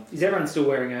 But Is everyone still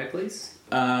wearing Oakleys?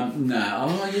 no,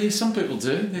 oh yeah, some people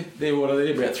do. They're what are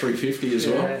they? About 350 as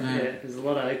well. Yeah, there's a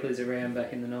lot of Oakleys around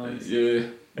back in the 90s. Yeah.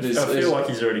 I feel like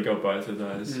he's already got both of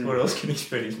those. What else can he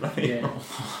spend his money on?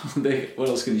 What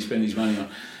else can you spend his money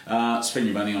on? Spend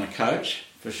your money on a coach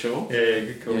for sure. Yeah,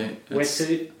 good call. Yeah,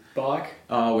 Wetsuit, bike.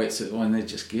 Oh, wetsuit. Well, and they're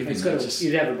just giving.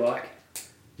 You'd have a bike.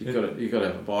 You've got to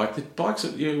have a bike. The bikes.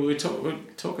 We're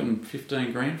talking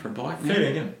 15 grand for a bike now.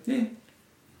 Fair dinkum. Yeah.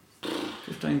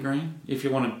 15 grand. If you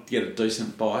want to get a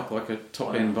decent bike, like a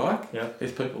top end bike, Yeah.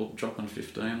 there's people dropping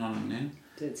 15 on them now.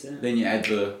 That's it. Then you add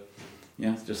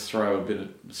just throw a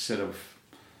set of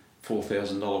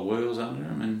 $4,000 wheels under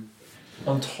them and.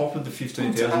 On top of the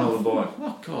 $15,000 bike.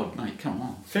 Oh God, mate, come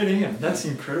on. Fair dinkum. That's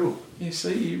incredible. You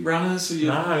see, you runners,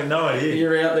 No idea.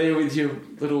 you're out there with your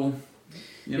little,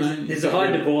 There's a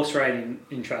high divorce rate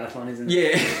in triathlon, isn't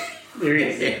there? Yeah. There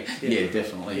is. Yeah,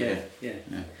 definitely. Yeah.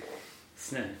 Yeah.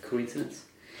 It's no coincidence.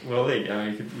 Well, there you go.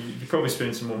 You could probably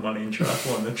spend some more money in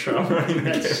triathlon than trail running.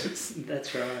 I guess.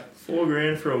 That's right.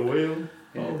 $4,000 for a wheel.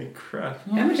 Yeah. Holy crap!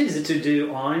 How much is it to do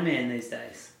Ironman these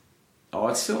days? Oh,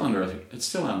 it's still under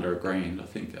 $1 grand. I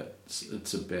think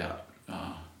it's about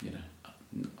I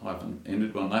haven't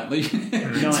ended one lately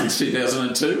since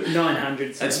 2002.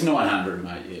 900. It's 900,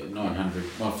 mate. Yeah, 900.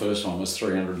 My first one was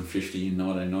 350 in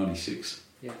 1996.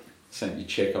 Yeah. Sent your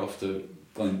check off to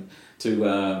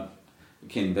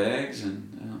Ken Baggs,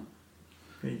 and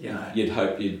There you go. you'd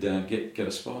hope you'd get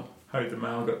a spot. Hope the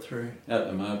mail got through. Out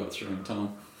the mail got through in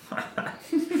time.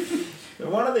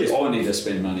 But one of these. I need to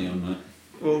spend money on that.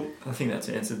 Well, I think that's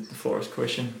answered the florist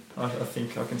question. I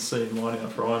think I can see him lining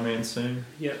up for Ironman soon.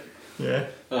 Yep. Yeah.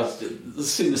 The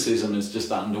cynicism is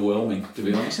just underwhelming, to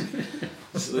be honest.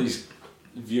 So these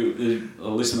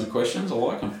listener questions, I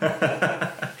like them.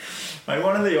 Mate,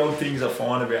 one of the odd things I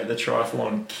find about the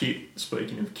triathlon kit,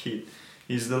 speaking of kit,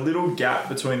 is the little gap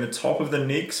between the top of the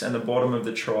nicks and the bottom of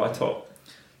the tri-top.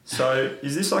 So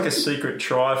is this like a secret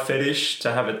tri fetish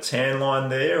to have a tan line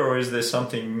there, or is there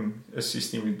something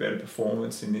assisting with better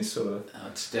performance in this sort of...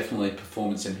 It's definitely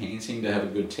performance enhancing to have a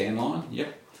good tan line.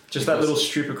 Yep. Just that little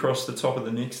strip across the top of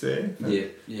the nicks there? Yeah.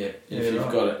 If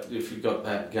you've right. if you've got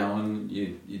that going,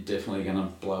 you're definitely going to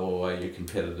blow away your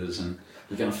competitors, and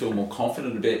you're going to feel more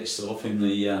confident about yourself in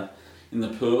the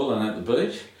pool and at the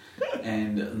beach,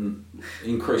 and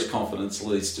increased confidence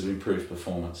leads to improved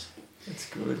performance. That's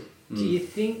good. Do you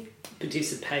think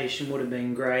participation would have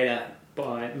been greater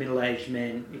by middle-aged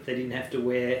men if they didn't have to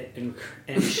wear and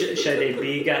show their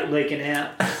beer gut leaking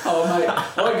out? Oh mate,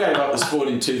 I gave up the sport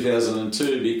in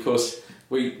 2002 because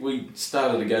we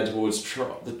started to go towards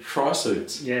the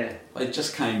tri-suits. Yeah. They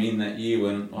just came in that year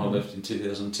when I left in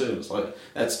 2002. It was like,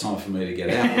 that's time for me to get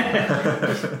out.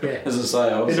 Yeah. As I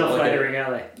say, I was They're not like flattering,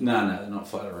 are they? No, they're not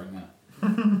flattering,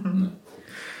 no.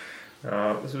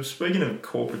 So speaking of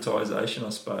corporatisation, I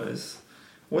suppose,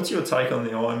 what's your take on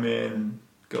the Ironman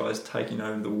guys taking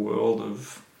over the world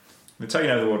of... They're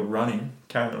taking over the world of running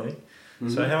currently. Mm-hmm.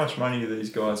 So how much money do these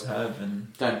guys have?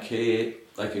 And don't care.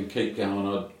 They can keep going.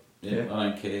 I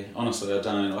don't care. Honestly, I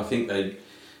don't. I think they,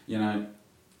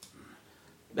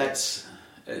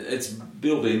 it's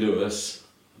built into us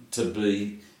to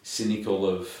be cynical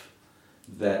of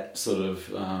that sort of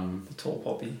the tall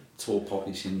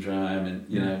poppy syndrome,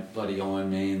 and bloody Iron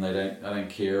Man. They don't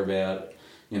care about.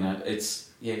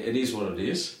 It is what it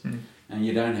is, and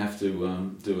you don't have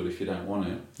to do it if you don't want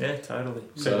to. Yeah, totally.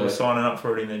 People are signing up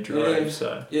for it in their droves.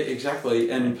 Yeah, exactly.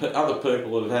 And other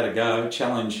people that have had a go,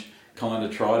 challenge, kind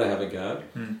of try to have a go,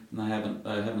 and they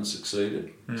haven't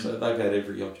succeeded. So they've had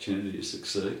every opportunity to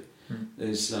succeed.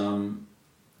 There's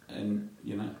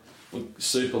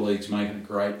Super League's making a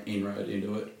great inroad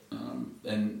into it,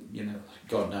 and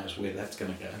God knows where that's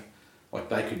going to go. like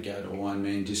they could go to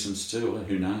Ironman distance too.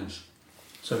 Who knows?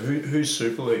 So who's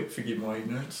Super League? Forgive my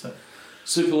ignorance.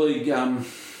 Super League,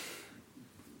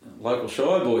 local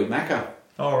shy boy Macca.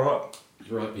 Oh, right.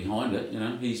 He's right behind it. You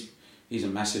know, he's a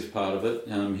massive part of it.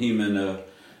 Him and a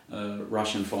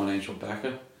Russian financial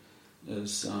backer.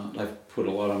 They've put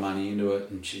a lot of money into it,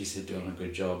 and geez, they're doing a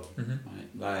good job. Mm-hmm.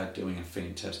 Mate. They are doing a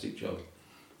fantastic job.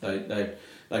 They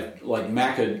like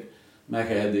Macca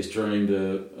had this dream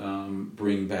to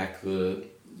bring back the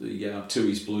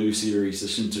Tooheys Blue series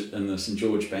and the St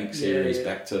George Bank series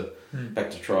back to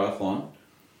triathlon.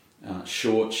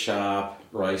 Short, sharp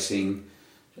racing,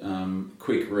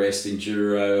 quick rest,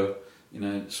 enduro. You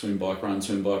know, swim, bike, run,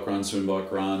 swim, bike, run, swim,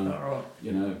 bike, run. Oh, right.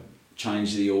 You know,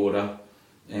 change the order,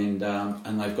 and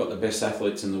they've got the best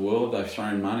athletes in the world. They've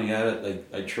thrown money at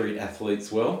it. They treat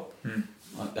athletes well.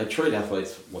 Like, they treat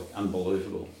athletes like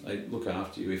unbelievable. They look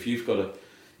after you. If you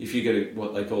get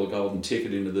what they call a golden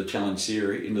ticket into the challenge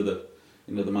series, into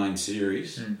the main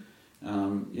series,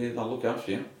 they'll look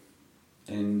after you,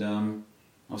 and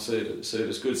I see it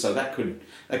as good. So that could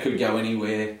go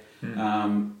anywhere.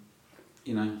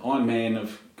 You know, Ironman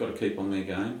have got to keep on their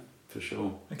game for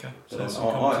sure. Okay, so But there's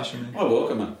some competition there. I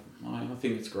welcome it. I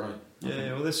think it's great.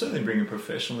 Yeah, well, they're certainly bringing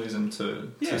professionalism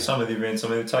to some of the events. I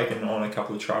mean, they've taken on a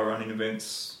couple of trail running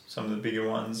events, some of the bigger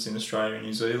ones in Australia and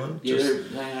New Zealand. Yeah,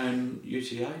 they own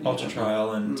UTA. Ultra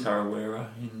Trail and Tarawera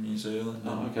in New Zealand.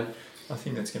 Oh, okay. I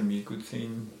think that's going to be a good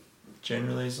thing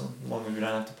generally, as long as we don't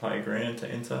have to pay a grand to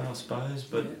enter, I suppose.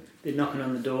 But they're knocking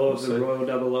on the door of the Royal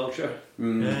Double Ultra.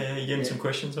 yeah, you getting some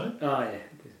questions, mate? Oh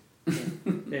yeah,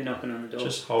 they're knocking on the door.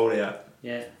 Just hold out.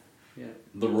 Yeah.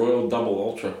 The Royal Double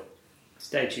Ultra.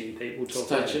 Stay tuned, people.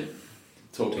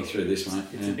 Talk me through this, mate.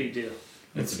 It's a big deal.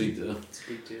 It's a big deal. It's a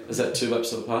big deal. Is that 2 laps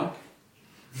to the park?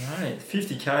 Mate,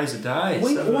 50k's a day.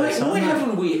 Why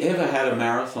haven't we ever had a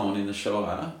marathon in the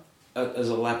Shire as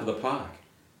a lap of the park?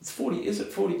 It's 40. Is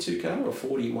it 42k or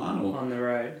 41 or On the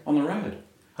road. on the road?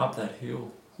 Up that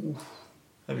hill. Oof.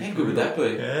 That'd be How good would that be?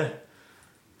 Yeah.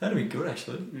 That'd be good,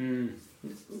 actually.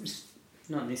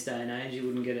 Not in this day and age, you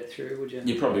wouldn't get it through, would you?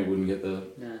 You probably wouldn't get the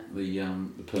No.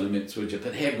 permits, would you?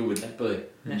 But how good would that be?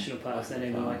 National parks don't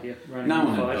even like you running No on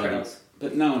one fire would, trails.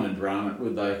 but no one would run it,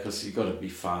 would they? Because you've got to be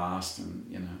fast, and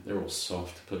you know they're all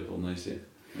soft people these days.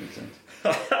 Makes sense.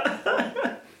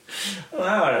 Well,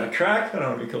 I have a crack. I don't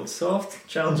want to be called soft.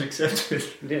 Challenge accepted.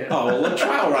 Yeah. Oh well, the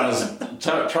trail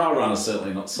runners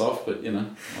certainly not soft, but you know,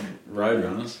 road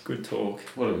runners. Good talk.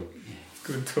 What are we?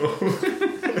 Good talk.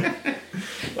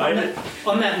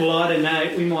 On that lighter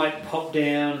note, we might pop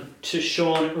down to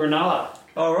Sean Ranella.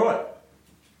 All right.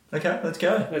 Okay, let's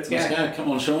go. Let's go. Let's go. Come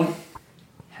on, Sean.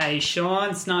 Hey Sean,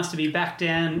 it's nice to be back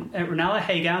down at Ranella.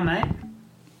 How you going, mate?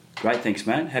 Great, thanks,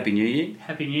 mate. Happy New Year.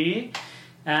 Happy New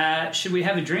Year. Should we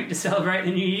have a drink to celebrate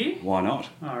the New Year? Why not?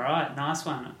 All right, nice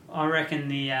one. I reckon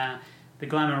the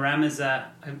Glamoramas,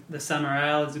 the summer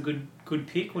ale is a good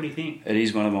pick. What do you think? It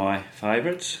is one of my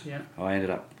favourites. Yeah. I ended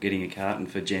up getting a carton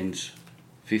for Jen's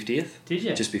 50th. Did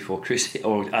you? Just before Chrissy,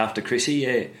 or after Chrissy,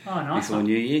 yeah. Oh, nice Before one.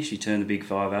 New Year, she turned the big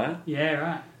 5-0. Yeah,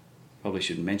 right. Probably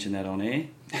shouldn't mention that on air.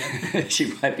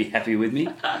 She won't be happy with me.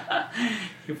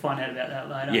 You'll find out about that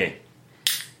later. Yeah.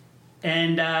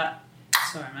 And,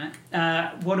 sorry,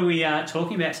 mate. What are we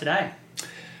talking about today?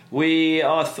 We're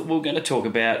going to talk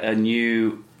about a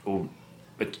new, or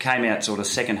it came out sort of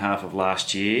second half of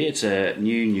last year. It's a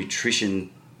new nutrition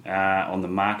on the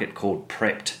market called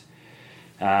Prepped.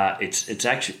 It's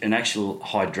actually an actual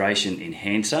hydration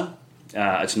enhancer.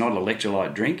 It's not an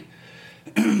electrolyte drink.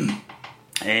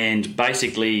 And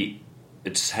basically,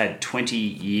 it's had 20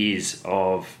 years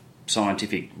of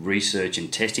scientific research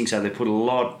and testing, so they put a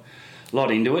lot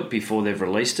into it before they've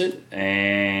released it.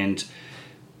 And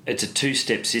it's a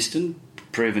 2-step system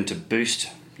proven to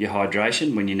boost your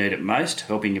hydration when you need it most,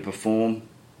 helping you perform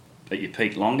at your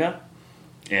peak longer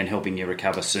and helping you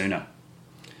recover sooner.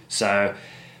 So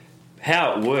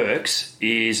how it works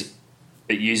is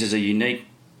it uses a unique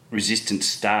resistant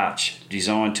starch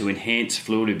designed to enhance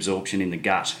fluid absorption in the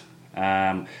gut,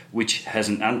 which has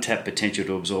an untapped potential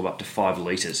to absorb up to 5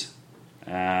 litres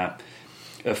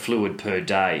of fluid per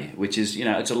day, which is, you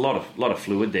know, it's a lot of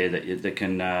fluid there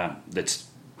that's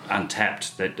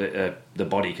untapped, that the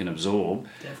body can absorb.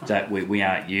 Definitely. That we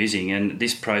aren't using. And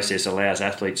this process allows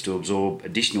athletes to absorb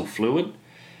additional fluid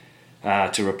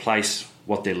to replace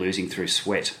what they're losing through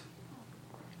sweat.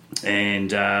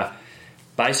 And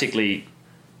basically,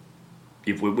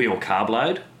 if we all carb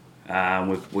load.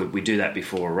 We do that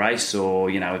before a race, or,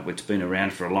 you know, it's been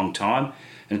around for a long time,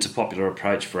 and it's a popular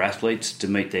approach for athletes to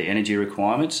meet their energy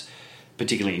requirements,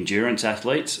 particularly endurance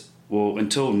athletes. Well,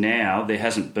 until now, there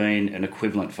hasn't been an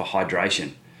equivalent for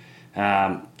hydration.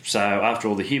 So after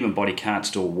all, the human body can't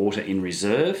store water in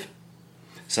reserve.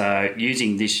 So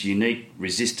using this unique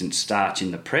resistant starch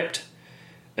in the prepped,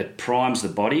 it primes the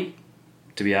body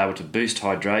to be able to boost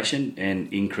hydration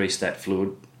and increase that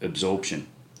fluid absorption.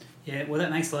 Yeah, well,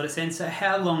 that makes a lot of sense. So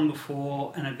how long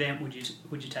before an event would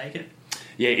you take it?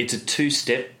 Yeah, it's a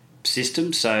two-step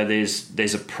system. So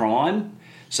there's a prime.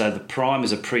 So the prime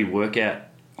is a pre-workout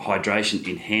hydration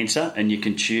enhancer, and you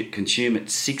can consume it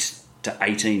 6 to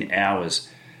 18 hours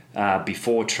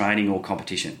before training or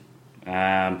competition.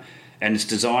 And it's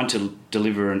designed to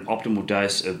deliver an optimal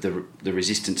dose of the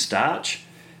resistant starch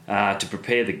to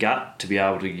prepare the gut to be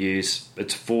able to use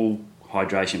its full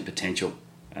hydration potential.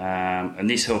 And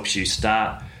this helps you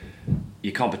start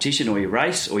your competition or your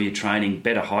race or your training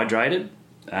better hydrated,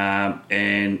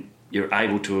 and you're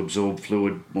able to absorb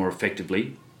fluid more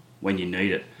effectively when you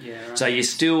need it. Yeah, right. So you're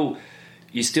still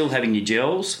having your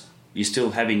gels, you're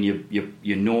still having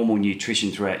your normal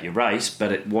nutrition throughout your race,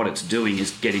 but what it's doing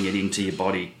is getting it into your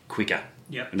body quicker.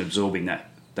 Yep. And absorbing that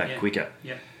quicker.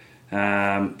 Yeah.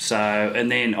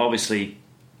 And then obviously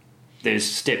there's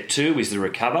step 2 is the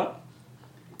recover,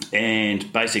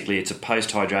 and basically it's a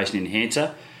post-hydration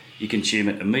enhancer. You consume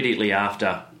it immediately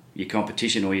after your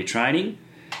competition or your training,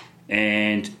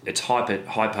 and it's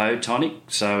hypotonic,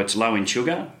 so it's low in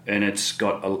sugar, and it's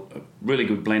got a really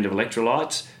good blend of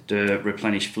electrolytes to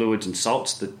replenish fluids and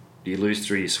salts that you lose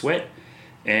through your sweat.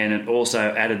 And it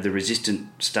also added the resistant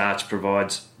starch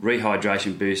provides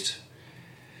rehydration boost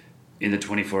in the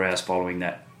 24 hours following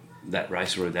that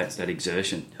race or that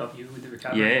exertion. Help you with the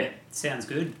recovery. Yeah. Sounds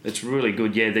good. It's really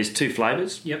good. Yeah, there's 2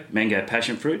 flavours. Yep. Mango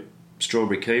passion fruit,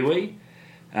 strawberry kiwi.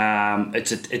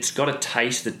 It's got a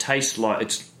taste that tastes like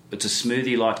it's a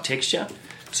smoothie-like texture,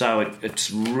 so it's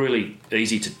really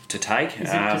easy to take. Is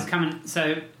it just coming?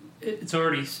 So it's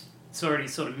already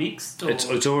sort of mixed. Or?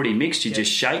 It's already mixed. You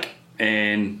just shake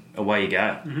and away you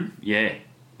go. Mm-hmm. Yeah.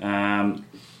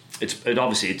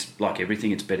 Obviously it's like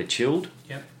everything. It's better chilled.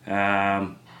 Yep.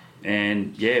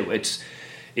 And yeah,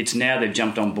 it's now they've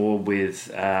jumped on board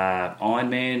with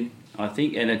Ironman, I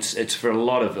think, and it's for a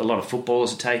lot of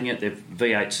footballers are taking it. They've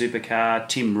V8 Supercar,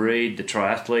 Tim Reed, the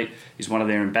triathlete, is one of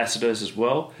their ambassadors as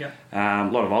well. Yep. A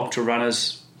lot of ultra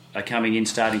runners are coming in,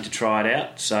 starting to try it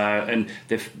out. So, and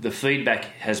the feedback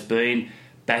has been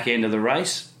back end of the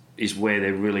race is where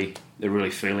they're really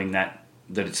feeling that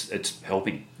it's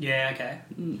helping. Yeah. Okay.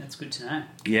 That's good to know.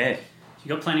 Yeah. You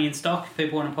got plenty in stock?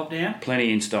 People want to pop down?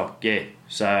 Plenty in stock, yeah.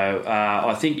 So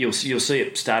I think you'll see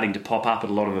it starting to pop up at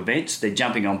a lot of events. They're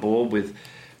jumping on board with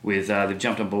they've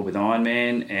jumped on board with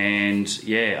Ironman, and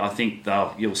yeah, I think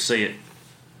you'll see it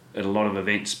at a lot of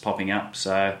events popping up.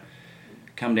 So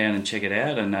come down and check it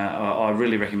out, and I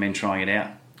really recommend trying it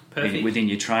out. Perfect. Within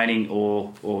your training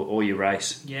or your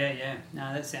race. Yeah.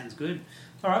 No, that sounds good.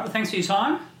 All right. Well, thanks for your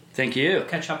time. Thank you.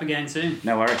 Catch up again soon.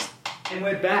 No worries. And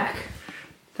we're back.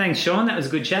 Thanks, Sean. That was a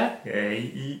good chat. Yeah,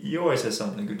 he always has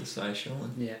something good to say,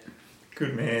 Sean. Yeah.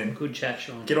 Good man. Good chat,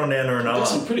 Sean. Get on down to Got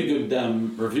some another. pretty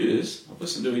good reviews. I've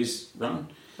listened to his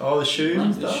Oh, the shoes and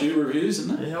his stuff. shoe reviews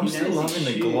and that. Yeah, I'm He still knows his loving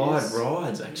the shoes. glide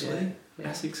rides, actually.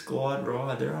 Yeah. Asics glide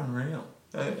ride, they're unreal.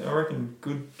 I reckon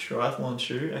good triathlon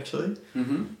shoe, actually.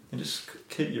 Mm-hmm. And just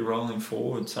keep you rolling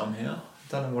forward somehow.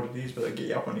 I don't know what it is, but they get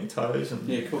you up on your toes and,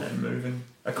 Yeah, cool. and moving.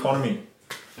 Economy.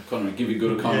 Economy, give you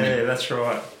good economy. Yeah, that's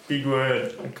right. Big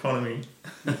word, economy.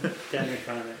 Don't make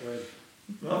fun of that word.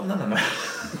 Oh, no.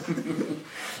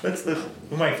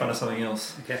 We'll make fun of something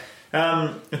else. Okay.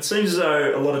 It seems as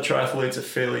though a lot of triathletes are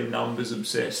fairly numbers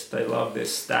obsessed. They love their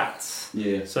stats.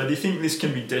 Yeah. So do you think this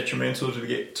can be detrimental to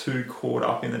get too caught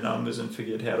up in the numbers and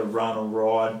forget how to run or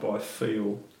ride by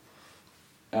feel?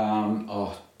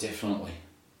 Oh, definitely.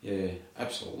 Yeah,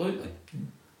 absolutely.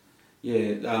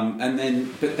 Yeah, and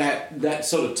then, but that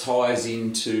sort of ties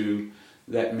into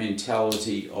that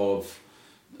mentality of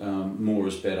more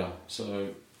is better. So,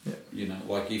 Yeah. you know,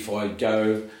 like if I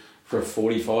go for a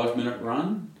 45-minute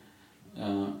run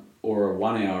or a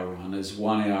 1 hour run, is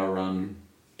 1 hour run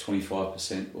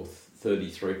 25% or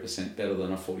 33% better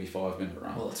than a 45-minute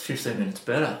run? Well, it's 15 minutes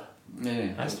better.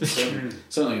 Yeah, That's it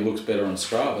certainly looks better on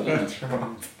Strava, doesn't it?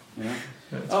 right. Yeah.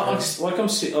 That's I'm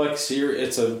serious.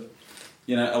 It's a,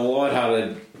 you know, a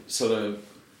lighthearted sort of,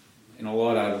 in a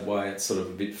lighthearted way. It's sort of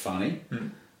a bit funny,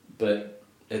 but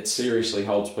it seriously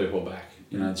holds people back.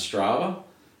 You know, Strava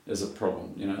is a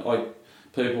problem. You know, like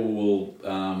people will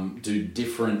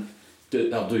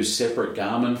they'll do separate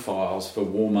Garmin files for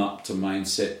warm up to main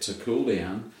set to cool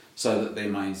down, so that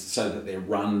their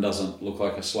run doesn't look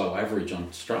like a slow average on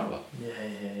Strava.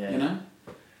 Yeah. You know.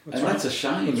 And that's a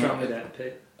shame. What's wrong with that,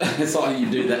 Pete? It's like you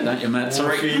do that, don't you, Matt?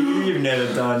 Sorry. You've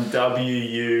never done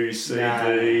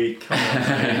WUCD. Come on,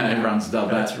 man. Everyone's done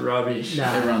That's that. rubbish. No.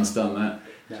 Everyone's done that.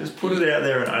 Just put it out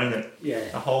there and own it. The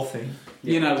Yeah. whole thing.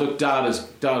 You know, look,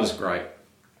 data's great.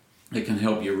 It can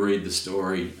help you read the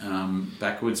story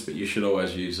backwards, but you should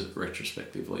always use it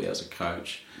retrospectively as a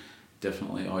coach.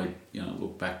 Definitely, I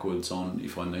look backwards on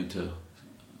if I need to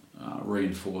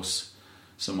reinforce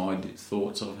some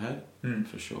thoughts I've had,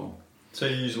 for sure. So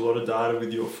you use a lot of data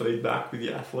with your feedback with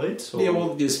your athletes? Or? Yeah,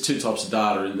 well, there's two types of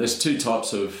data, and there's two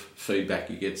types of feedback.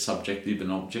 You get subjective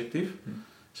and objective.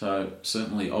 So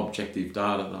certainly objective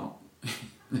data, though,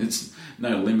 there's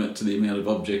no limit to the amount of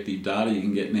objective data you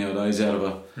can get nowadays out of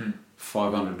a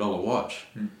 $500 watch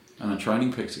and a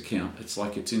Training Peaks account. It's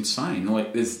insane.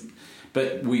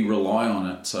 But we rely on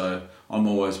it. So I'm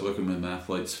always working with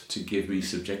athletes to give me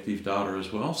subjective data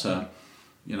as well. So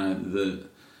the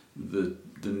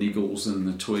niggles and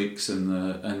the tweaks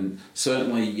and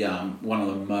certainly one of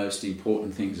the most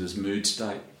important things is mood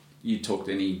state. You talk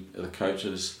to any of the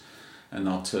coaches and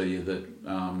they'll tell you that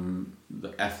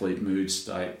the athlete mood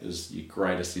state is your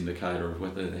greatest indicator of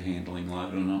whether they're handling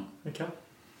load or not. Okay,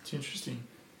 it's interesting.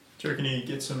 Do you reckon you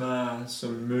get some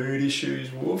mood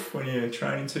issues, Wolf, when you're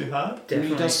training too hard? Definitely.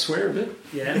 He does swear a bit,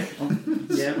 Yeah.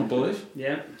 I believe.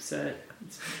 Yeah. So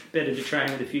it's better to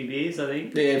train with a few beers, I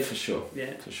think. Yeah, for sure.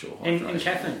 Yeah. For sure. And Hydration.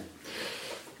 caffeine.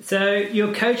 So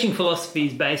your coaching philosophy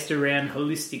is based around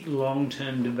holistic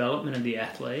long-term development of the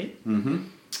athlete. Mm-hmm.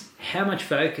 How much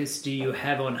focus do you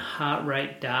have on heart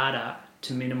rate data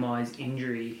to minimise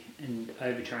injury and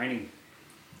overtraining?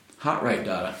 Heart rate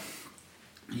data.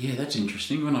 Yeah, that's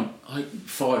interesting. When I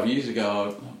 5 years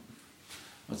ago,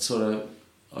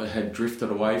 I had drifted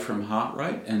away from heart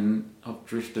rate, and I've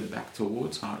drifted back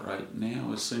towards heart rate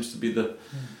now. It seems to be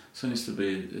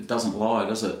it doesn't lie,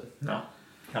 does it? No,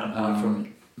 can't hide from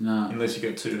it. No. Unless you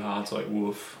got two hearts like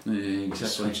Wolf. Yeah, That exactly.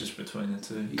 switches between the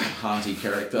two. He's a hearty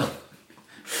character.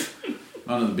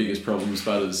 One of the biggest problems,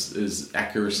 but is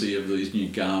accuracy of these new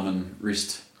Garmin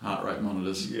wrist heart rate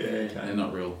monitors. Yeah, okay. They're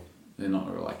not real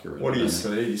accurate. What do you Don't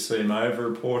see? Do you see them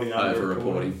over-reporting,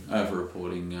 under-reporting?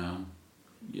 Over-reporting,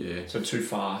 yeah. So too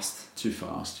fast. Too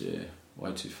fast, yeah.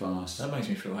 Way too fast. That makes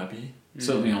me feel happy.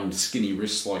 Certainly on skinny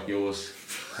wrists like yours,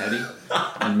 Paddy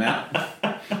and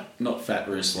Matt. Not fat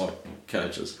wrists like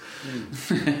coaches.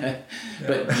 But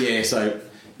yeah, so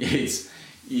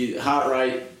your heart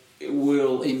rate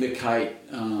will indicate,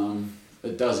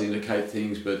 it does indicate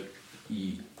things, but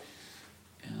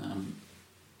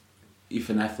if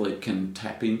an athlete can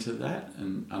tap into that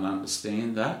and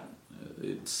understand that,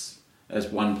 it's as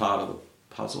one part of the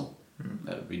puzzle,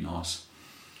 that would be nice.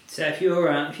 So if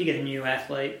you get a new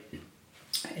athlete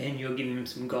and you're giving them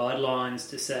some guidelines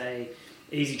to say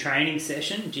easy training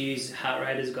session, do you use heart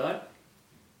rate as a guide?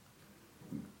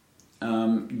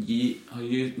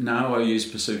 I use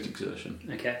perceived exertion.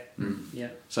 Okay. Yeah.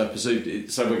 So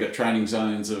we've got training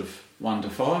zones of 1 to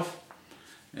 5,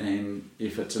 and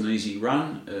if it's an easy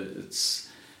run, it's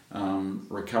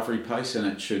recovery pace, and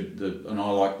and I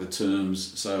like the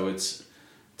terms. So it's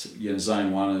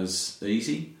zone 1 is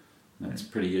easy. That's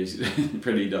pretty easy,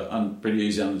 pretty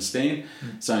easy to understand.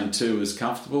 Zone 2 is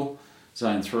comfortable.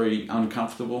 Zone 3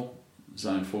 uncomfortable.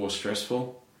 Zone 4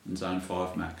 stressful, and Zone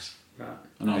 5 max. Right.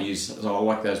 And I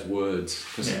like those words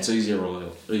because it's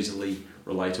easily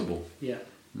relatable. Yeah.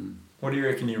 What do you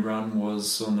reckon your run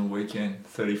was on the weekend?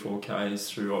 34 Ks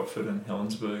through Otford and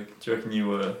Helensburgh. Do you reckon you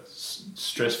were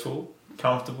stressful,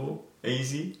 comfortable,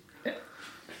 easy?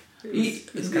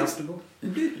 It's comfortable.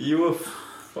 You were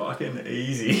fucking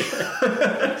easy.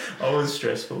 I was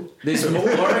stressful. There's more.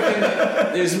 I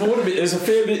reckon there's more to be. There's a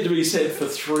fair bit to be said for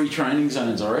 3 training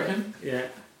zones. I reckon. Yeah.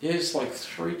 Yeah, it's like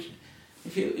 3.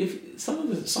 If some of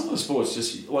the sports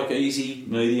just like easy,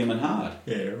 medium, and hard.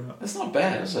 Yeah, right. That's not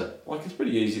bad, is it? Like it's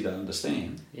pretty easy to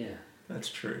understand. Yeah. That's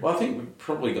true. Well, I think we've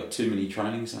probably got too many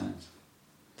training zones.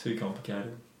 Too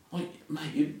complicated. Like,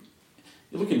 mate, you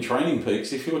look in Training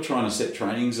Peaks. If you're trying to set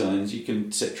training zones, you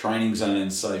can set training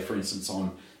zones. Say, for instance,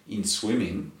 I'm in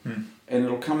swimming, and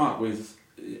it'll come up with.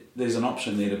 There's an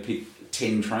option there to pick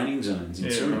 10 training zones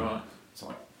in swimming. Right. It's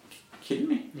like, kidding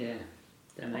me? Yeah.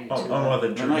 Don't make it I'm too hard.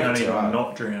 either Don't make it drowning too or hard.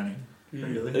 not drowning.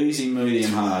 Really? Easy,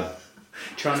 medium, hard.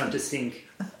 Try not to sink.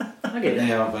 I get that.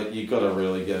 Now, but you've got to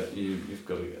really go. You've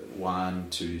got to go 1,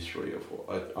 2, 3, or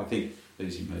 4. I think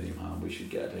easy, medium, hard. We should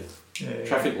go to Yeah.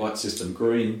 traffic light system: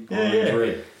 green, Yeah, orange, yeah.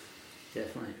 red.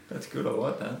 Definitely. That's good. I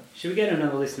like that. Should we get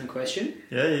another listener question?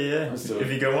 Yeah. Let's do it.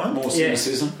 Have you got one? More Yeah.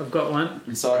 cynicism I've got one.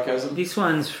 and sarcasm. This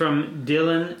one's from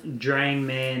Dylan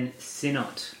Drainman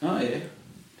Sinot. Oh yeah.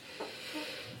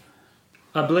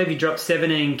 I believe you dropped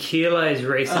 17 kilos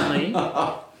recently.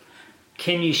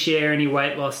 Can you share any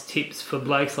weight loss tips for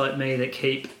blokes like me that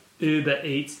keep Uber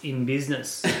Eats in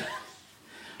business?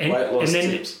 Weight loss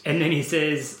tips. And then he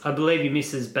says, I believe your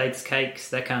missus bakes cakes.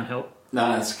 That can't help.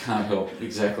 No, it can't help.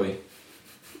 Exactly.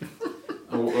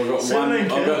 I've 17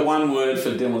 got one word for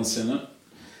Dylan Sinnott,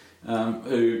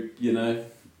 who, you know,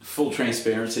 full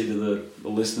transparency to the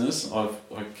listeners. I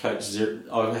have coached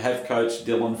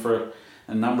Dylan for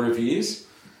a number of years.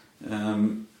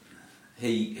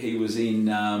 He was in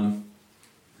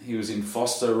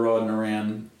Foster riding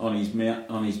around on his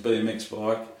BMX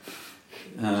bike.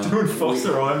 Doing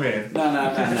Foster Ironman.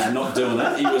 No, not doing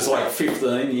it. He was like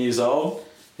 15 years old.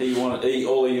 He was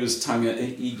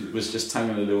just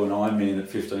tonguing to do an Ironman at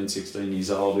 15, 16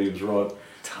 years old. He was right.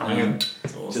 Tonguing.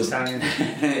 That's awesome.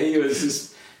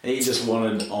 He just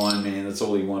wanted Ironman. That's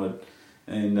all he wanted.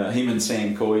 And him and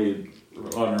Sam Coy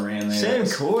riding around there. Sam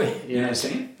Coy. You know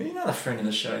Sam? He's another friend of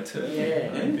the show too.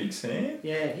 Yeah. Big Sam.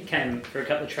 Yeah, he came for a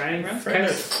couple of training runs.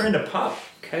 Friend of Pup.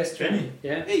 Coast Benny. run.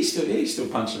 Yeah. He's still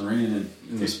punching around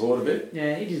in the sport a bit.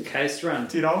 Yeah, he did coast run.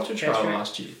 Did Ultra Trail Coast run.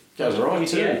 last year. Goes right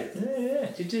too. Yeah.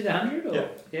 Yeah. Did you do the 100 or?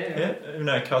 Yeah. Yeah. Even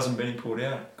though cousin Benny pulled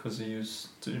out because he was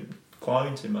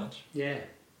climbing too much. Yeah.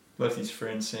 Left his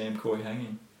friend Sam Coy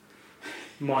hanging.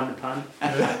 Mind the pun.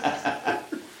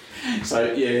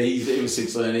 So yeah, he was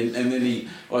 16, and then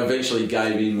I eventually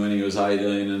gave in when he was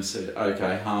 18 and said,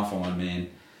 "Okay, half Ironman."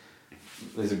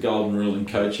 There's a golden rule in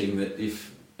coaching that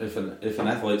if an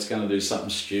athlete's going to do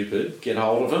something stupid, get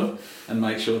hold of them and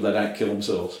make sure they don't kill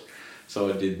themselves. So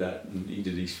I did that, and he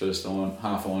did his first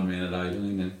half Ironman at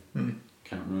 18, and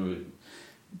can't remember it.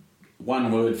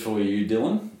 One word for you,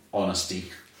 Dylan: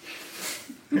 honesty.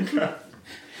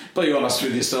 Be honest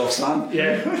with yourself, son.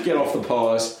 Yeah. Get off the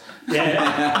pies.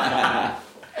 Yeah.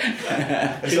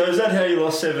 So is that how you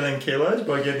lost 17 kilos,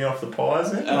 by getting off the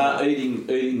pies then?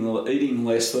 Eating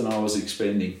less than I was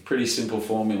expending. Pretty simple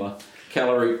formula.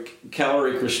 Caloric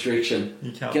restriction.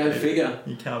 You can't Go beat figure.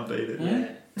 It. You can't beat it. Yeah.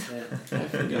 Go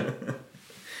figure.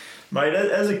 Mate,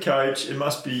 as a coach, it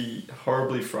must be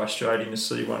horribly frustrating to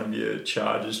see one of your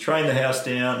charges train the house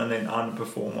down and then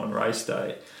underperform on race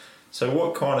day. So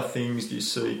what kind of things do you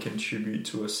see contribute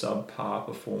to a subpar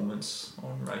performance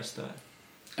on race day?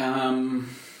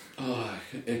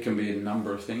 It can be a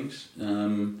number of things.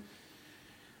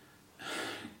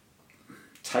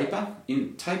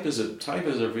 Tapers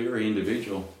are very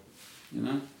individual, you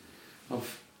know.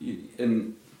 I've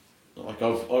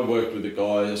worked with a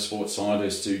guy, a sports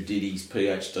scientist, who did his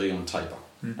PhD on taper,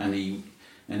 and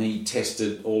he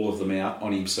tested all of them out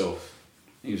on himself.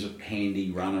 He was a handy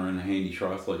runner and a handy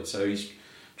triathlete, so he's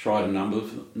tried a number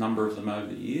of them over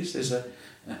the years.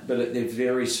 But they're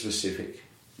very specific,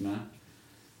 you know.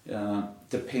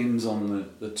 Depends on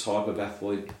the type of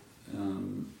athlete.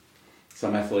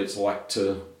 Some athletes like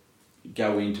to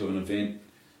go into an event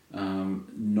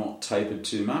not tapered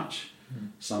too much.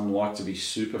 Some like to be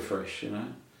super fresh, you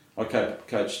know. I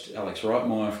coached Alex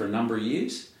Reitmeyer for a number of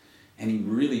years, and he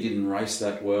really didn't race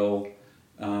that well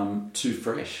too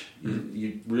fresh.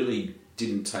 You really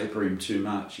didn't taper him too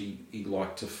much. He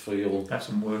liked to have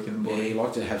some work in the body. Yeah, he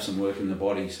liked to have some work in the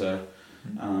body. So,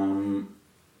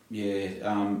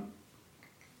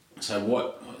 so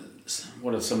what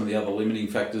are some of the other limiting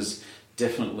factors?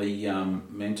 Definitely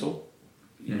mental.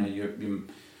 You know,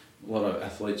 a lot of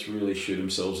athletes really shoot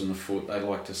themselves in the foot. They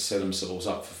like to set themselves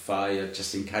up for failure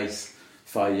just in case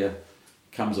failure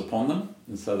comes upon them,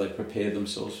 and so they prepare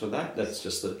themselves for that. That's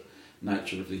just the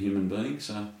nature of the human being.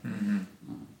 So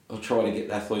I'll try to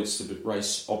get athletes to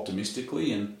race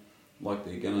optimistically and like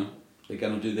they're gonna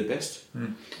do their best.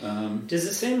 Does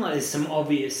it seem like there's some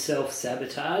obvious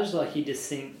self-sabotage? Like you just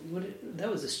think,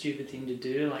 that was a stupid thing to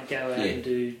do, like go out and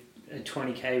do a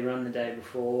 20k run the day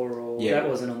before, or that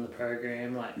wasn't on the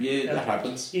program. Like that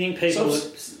happens. You think people,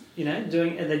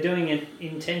 are they doing it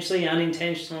intentionally,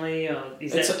 unintentionally, or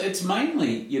it's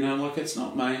mainly, you know, like it's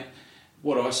not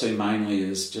what I see mainly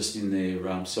is just in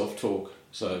their self-talk.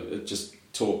 So it just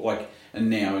talk like, and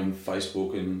now in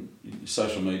Facebook and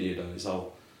social media days,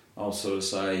 I'll sort of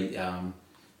say,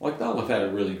 like they'll have had a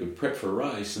really good prep for a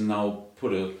race, and they'll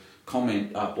put a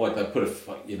comment up, like they put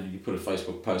you put a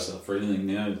Facebook post up for anything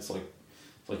now. It's like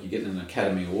you're getting an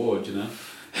Academy Award, you know.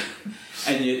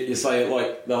 And you say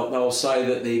like they'll say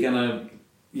that they're gonna,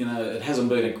 you know, it hasn't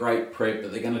been a great prep,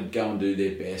 but they're gonna go and do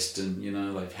their best, and you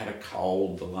know they've had a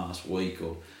cold the last week,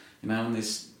 or you know, and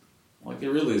this like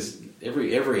there really is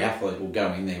every athlete will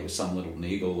go in there with some little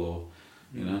niggle or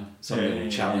you know some little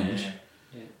challenge.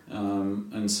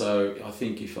 And so I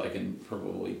think if they can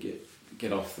probably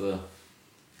get off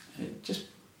just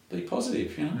be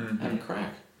positive, you know, have a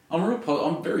crack. I'm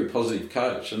a very positive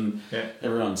coach, and Yeah.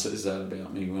 everyone says that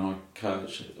about me when I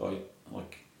coach.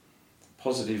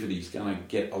 Positivity is going to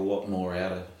get a lot more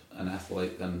out of an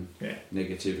athlete than Yeah.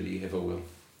 negativity ever will.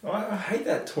 I hate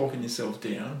that talking yourself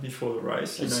down before the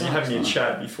race. It You're sucks, having your doesn't it?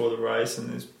 chat before the race, and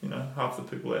there's half the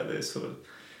people out there sort of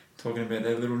talking about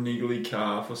their little niggly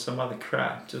calf or some other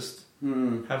crap. Just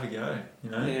have a go.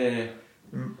 Yeah.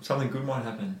 Something good might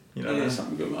happen. Yeah,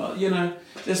 something good.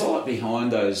 There's a lot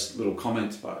behind those little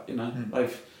comments, but they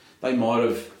might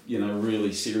have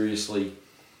really seriously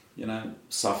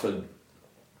suffered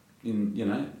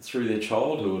in through their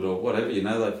childhood or whatever.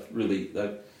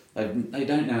 They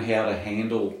don't know how to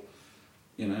handle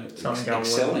Something going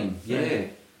excelling. well. Yeah,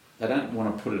 they don't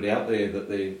want to put it out there that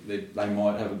they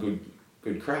might have a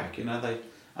good crack. They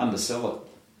undersell it.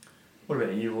 What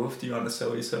about you, Wolf? Do you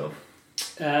undersell yourself?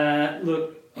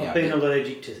 Look, Yeah, I've been yeah.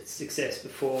 allergic to success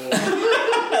before.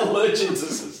 Allergic to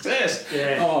success.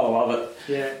 Yeah. Oh, I love it.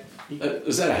 Yeah.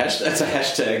 Is that a hashtag? That's a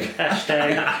hashtag.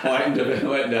 Hashtag.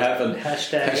 waiting to happen.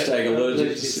 Hashtag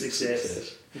allergic to success.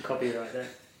 success. Copyright that.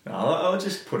 No, I'll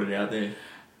just put it out there.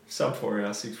 Sub 4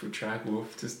 hour 6 foot track,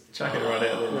 Wolf. Just chuck it right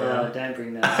out there. No, don't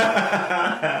bring that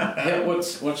up.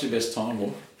 What's your best time,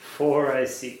 Wolf?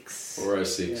 4:06.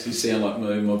 4:06. Yeah. You sound like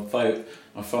me.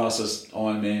 My fastest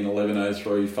Ironman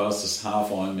 11:03. Fastest half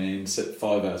Ironman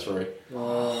 5:03.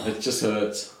 Oh, It just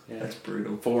hurts. yeah. That's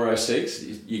brutal.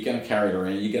 4:06. You're going to carry it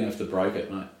around. You're going to have to break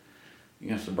it, mate. You're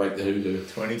going to have to break the hoodoo.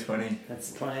 2020. That's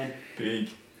the plan. Big.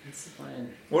 That's the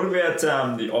plan. What about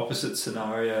the opposite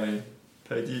scenario,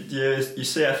 Pete? Do you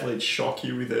see athletes shock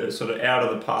you with a sort of out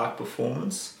of the park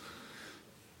performance?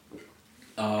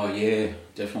 Oh yeah,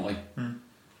 definitely.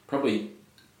 Probably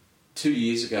 2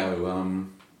 years ago.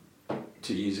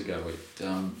 2 years ago at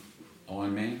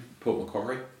Ironman, Port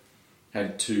Macquarie,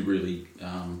 had two really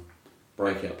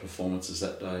breakout performances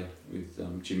that day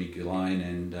with Jimmy Gillane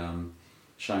and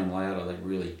Shane Lowder.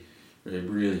 They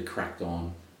really cracked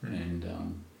on, and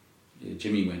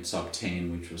Jimmy went sub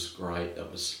 10, which was great.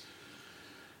 That was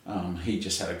he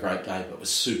just had a great day, but it was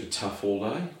super tough all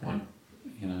day.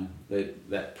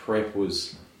 That prep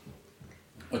was.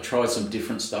 I tried some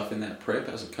different stuff in that prep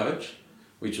as a coach,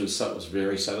 which was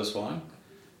very satisfying.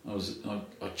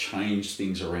 I changed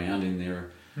things around in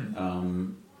their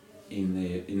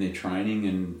in their training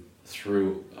and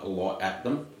threw a lot at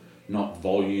them, not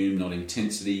volume, not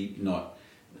intensity, not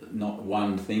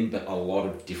one thing, but a lot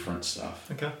of different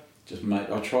stuff. Okay.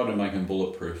 I tried to make them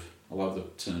bulletproof. I love the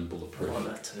term bulletproof. I like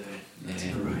that too. That's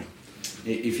Yeah. great.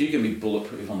 If you can be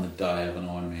bulletproof on the day of an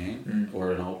Ironman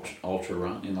or an ultra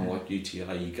run, like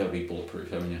UTA, you've got to be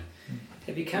bulletproof, haven't you?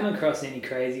 Have you come across any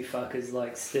crazy fuckers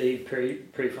like Steve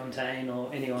Prefontaine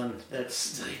or anyone that's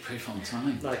Steve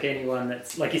Prefontaine. like anyone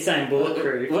that's like you're saying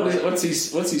bulletproof? What's he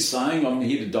saying? I'm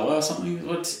here to die or something?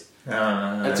 That's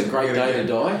a great day to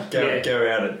die. Go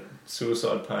out at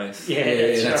suicide pace. Yeah,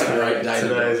 that's right. a great day to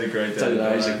die. Today's a great day.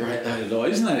 Today's to a die. great day to die.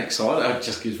 Isn't that exciting? It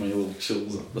just gives me little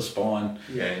chills up the spine.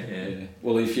 Yeah. Yeah.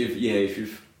 Well, if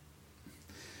you've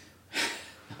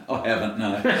I haven't,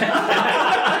 no.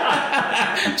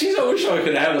 Jeez, I wish I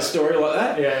could have a story like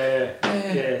that.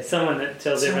 Yeah. Someone that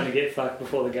tells everyone to get fucked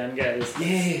before the gun goes.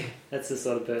 Yeah. That's the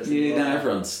sort of person. Yeah, you no, like.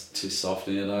 everyone's too soft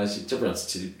nowadays. Everyone's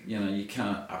too, you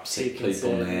can't upset Too people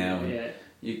concerned, now. And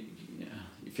yeah.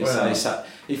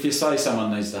 if you say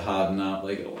someone needs to harden up,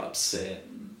 they get all upset.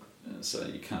 So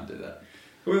you can't do that.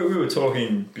 We were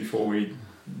talking before we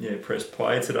pressed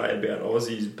play today about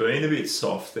Aussies being a bit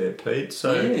soft there, Pete.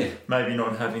 So Yeah. maybe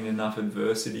not having enough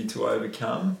adversity to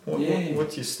overcome.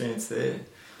 What's your stance there?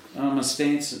 My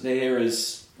stance there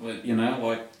is, it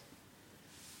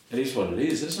is what it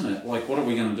is, isn't it? Like, what are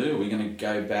we going to do? Are we going to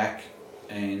go back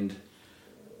and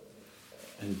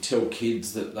tell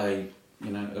kids that they,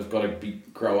 have got to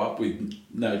grow up with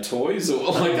no toys or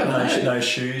like No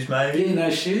shoes, maybe? Yeah, no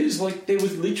shoes. Like, there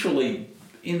was literally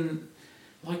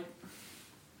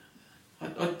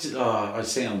I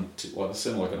sound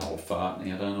like an old fart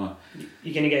now, don't I?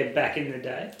 You're going to go back in the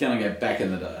day. Gonna go back in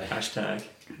the day. Hashtag.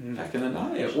 Back in the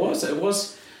day, it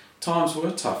was. Times were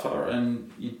tougher,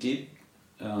 and you did,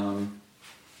 and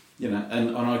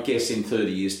I guess in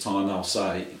 30 years' time they'll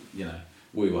say,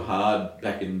 we were hard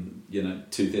back in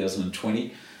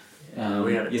 2020.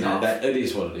 We had it tough. That it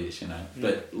is what it is,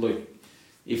 But look,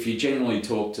 if you generally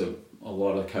talk to a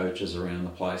lot of coaches around the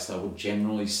place, they will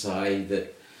generally say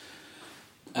that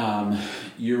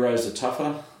Euros are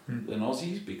tougher than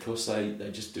Aussies because they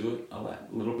just do it a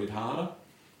little bit harder.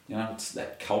 It's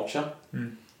that culture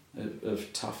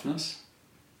of toughness.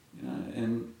 We are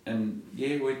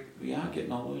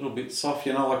getting a little bit soft.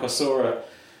 Like I saw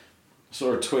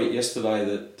saw a tweet yesterday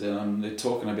that they're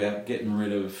talking about getting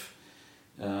rid of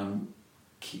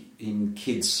in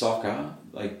kids soccer.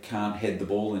 They can't head the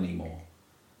ball anymore.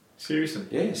 Seriously?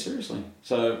 Yeah, seriously.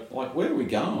 So, like, where are we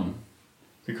going?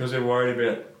 Because they're worried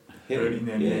about hurting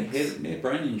their necks.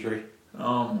 Brain injury.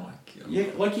 Oh my god. Yeah,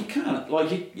 like you can't,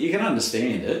 like you can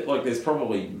understand it. Like there's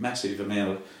probably massive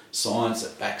amount of science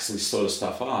that backs this sort of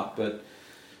stuff up. But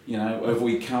you know, have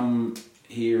we come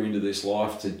here into this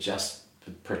life to just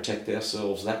protect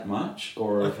ourselves that much,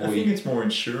 or have I think it's more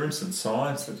insurance than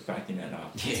science that's backing that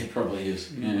up. Yeah, it probably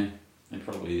is. Yeah, it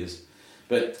probably is.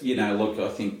 But you know, look, I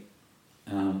think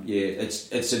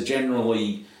it's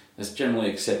generally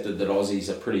accepted that Aussies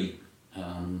are pretty.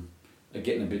 Are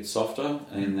getting a bit softer,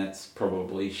 and that's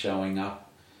probably showing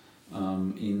up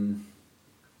in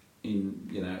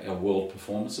you know our world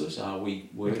performances. Are we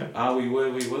where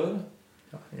we were?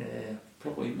 Yeah,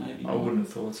 probably maybe. I wouldn't have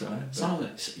thought so.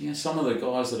 Some of the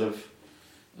guys that have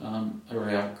are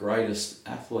our greatest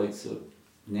athletes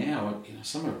now. You know,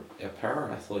 some of our para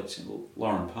athletes.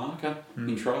 Lauren Parker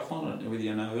in triathlon. Whether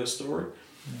you know her story,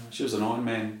 she was an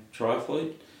Ironman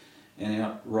triathlete. And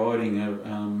out riding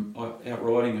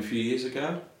a few years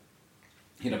ago,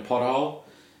 hit a pothole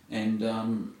and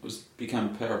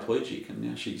become paraplegic, and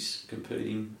now she's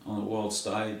competing on the world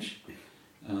stage,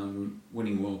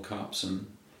 winning World Cups and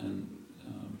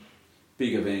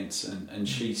big events, and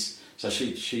she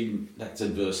that's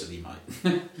adversity,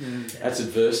 mate. That's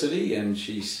adversity, and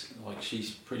she's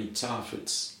pretty tough.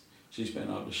 She's been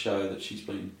able to show that she's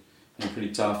been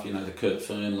pretty tough. You know, the Kurt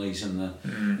Fernleys and the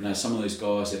you know some of these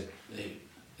guys that.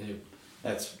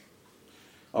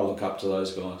 I look up to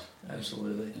those guys.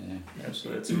 Absolutely. Yeah.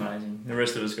 Absolutely. It's amazing. The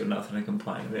rest of us got nothing to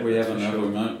complain about. We haven't, have we,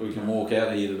 mate? We can walk out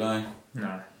of here today.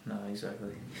 No, exactly.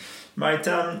 Mate,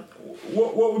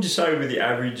 what would you say were the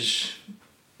average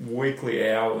weekly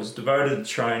hours devoted to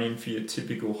training for your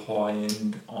typical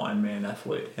high-end Ironman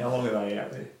athlete? How long are they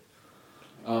out there?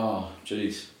 Oh,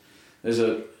 geez. There's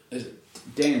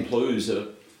Dan Plu's a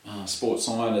sports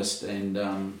scientist and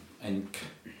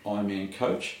Ironman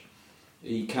coach.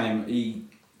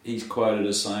 He's quoted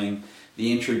as saying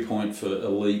the entry point for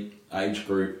elite age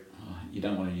group. You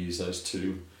don't want to use those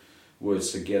two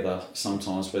words together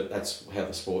sometimes, but that's how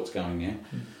the sport's going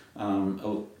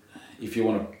now. If you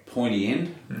want a pointy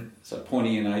end, so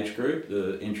pointy end age group,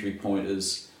 the entry point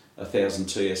is 1,000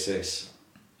 TSS.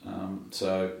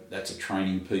 So that's a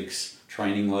Training Peaks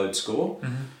training load score.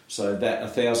 So that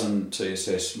 1,000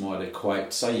 TSS might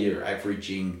equate, say you're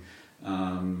averaging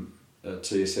a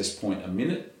TSS point a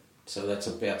minute, so that's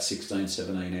about 16,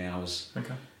 17 hours.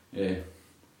 Okay. Yeah.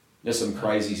 There's some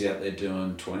crazies out there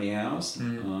doing 20 hours.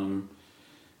 And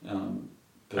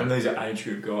these are age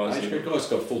group guys. Age group guys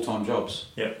got full-time jobs.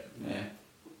 Yep. Yeah.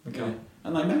 Okay. Yeah.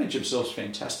 And they manage themselves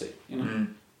fantastic, you know.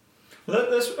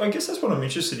 Well, I guess that's what I'm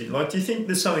interested in. Like, do you think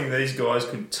there's something these guys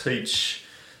could teach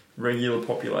regular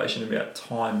population about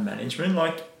time management?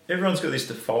 Like, everyone's got this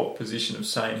default position of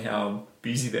saying how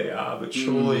busy they are, but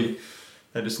surely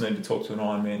they just need to talk to an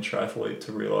Ironman triathlete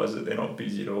to realise that they're not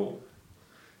busy at all.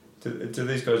 Do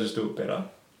these guys just do it better?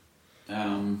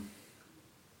 Jeez.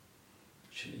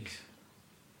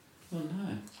 Well,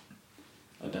 no.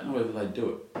 I don't know whether they do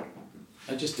it.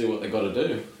 They just do what they got to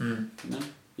do. You know,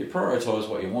 you prioritise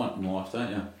what you want in life,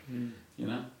 don't you? You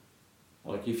know,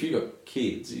 like if you got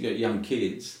kids, you got young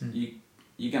kids,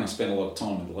 you're going to spend a lot of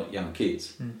time with like young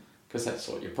kids because that's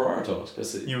what you prioritise.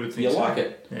 Because you like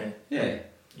it. Yeah.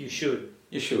 You should.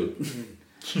 You should.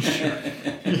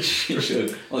 You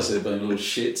should. Unless they've been little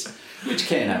shits, which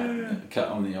can happen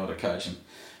on the odd occasion.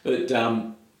 But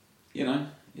you know,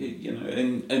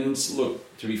 and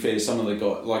look, to be fair, some of the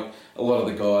guys, like a lot of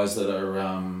the guys that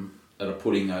are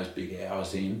putting those big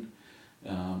hours in,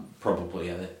 probably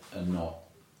haven't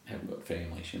got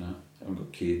families, you know, haven't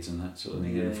got kids and that sort of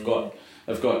thing. And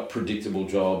have got predictable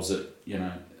jobs that, you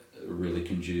know, are really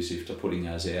conducive to putting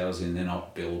those hours in. They're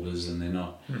not builders and they're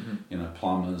not, you know,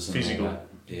 plumbers and physical. all that.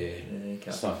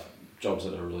 Yeah, stuff. Jobs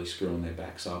that are really screwing their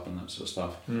backs up and that sort of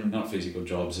stuff. Not physical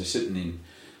jobs. They're sitting in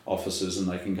offices and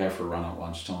they can go for a run at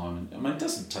lunchtime. And I mean, it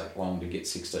doesn't take long to get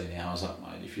 16 hours up,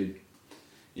 mate. If you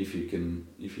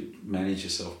manage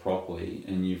yourself properly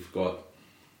and you've got,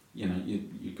 you know,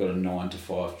 you've got a 9 to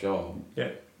 5 job.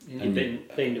 Yeah. And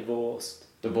you've been divorced.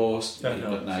 You've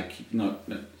got no.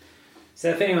 So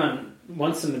if anyone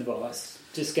wants some advice,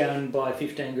 just go and buy a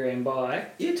 15 grand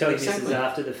bike. Yeah, tell exactly. you this is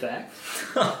after the fact.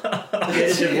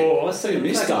 Get a divorce. So you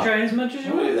missed fucking train as much as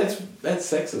you want.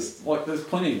 That's sexist. Like there's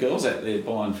plenty of girls out there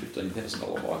buying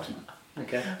 $15,000 bikes, mate.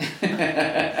 Okay.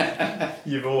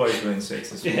 You've always been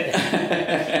sexist.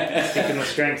 Yeah. Sticking with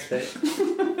strengths, but.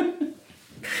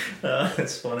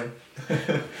 That's funny.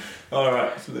 All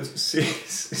right. So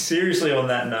seriously, on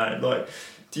that note, like,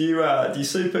 do you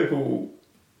see people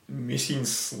missing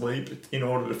sleep in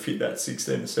order to fit that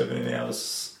 16 to 17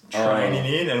 hours training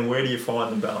in, and where do you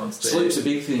find the balance there? Sleep's a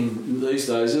big thing these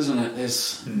days, isn't it?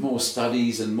 There's more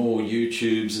studies and more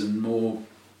YouTubes and more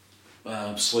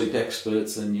sleep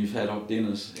experts than you've had on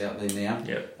dinners out there now.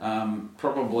 Yep.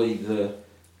 Probably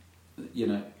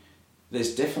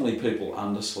there's definitely people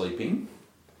undersleeping.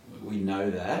 We know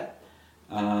that.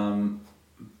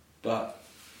 But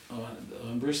I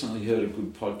recently heard a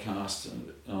good podcast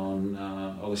on,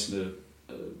 I listened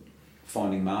to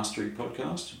Finding Mastery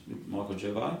podcast with Michael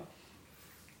Gervais,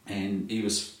 and he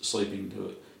was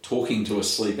talking to a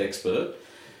sleep expert,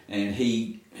 and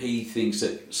he thinks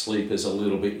that sleep is a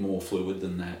little bit more fluid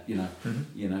than that.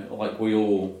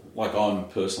 Like I'm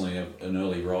personally an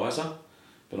early riser,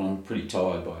 but I'm pretty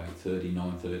tired by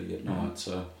 9:30 at night,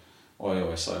 so I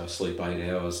always say I sleep 8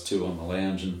 hours, 2 on the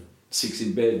lounge and 6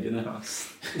 in bed,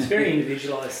 It's very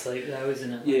individualised sleep though,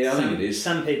 isn't it? Yeah, I think it is.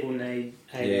 Some people need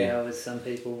 8 hours, some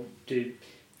people do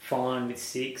fine with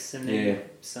 6, and then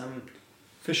some...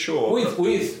 For sure.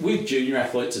 With junior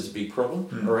athletes, it's a big problem,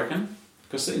 I reckon,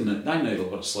 because they need a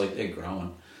lot of sleep. They're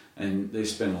growing, and they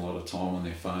spend a lot of time on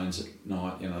their phones at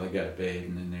night. They go to bed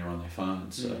and then they're on their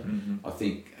phones. So I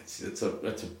think it's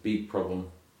a big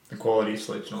problem. The quality of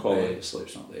sleep's not there. Quality of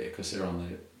sleep's not there because they're on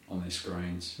their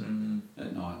screens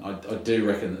at night. I do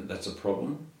reckon that's a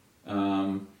problem.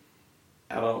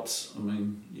 Adults, I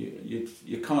mean,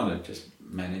 you kind of just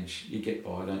manage. You get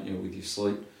by, don't you, with your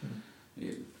sleep?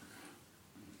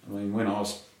 I mean, when I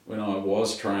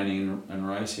was training and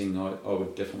racing, I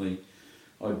would definitely,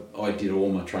 I did all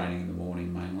my training in the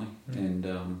morning mainly, and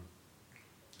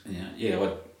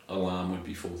alarm would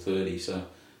be 4:30. So,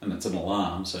 and it's an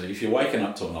alarm. So if you're waking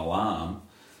up to an alarm,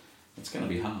 it's going to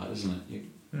be hard, isn't it?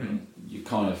 You're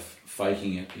kind of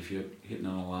faking it if you're hitting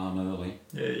an alarm early.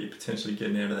 Yeah, you're potentially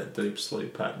getting out of that deep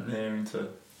sleep pattern there into...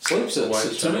 Sleep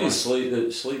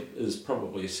is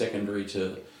probably secondary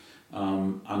to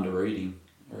under-eating,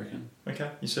 I reckon.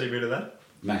 Okay, you see a bit of that?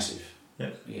 Massive.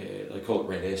 Yeah. Yeah, they call it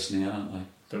RED-S now, don't they?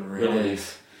 The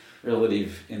RED-S.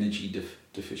 Relative energy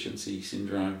deficiency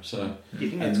syndrome. So do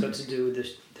you think that's got to do with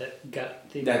that gut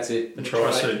thing? That's it. The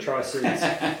tri-suit.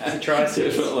 The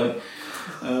tri-suit. Definitely.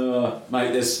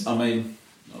 Mate,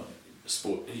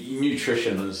 sport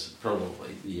nutrition is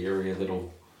probably the area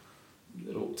that'll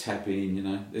tap in.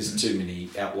 There's too many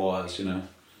outliers.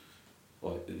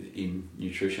 Like in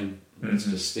nutrition. Let's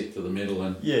just stick to the middle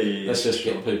and let's just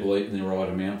get people eating the right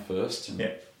amount first. And,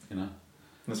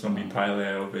 Let's not be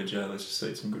paleo or veggie. Let's just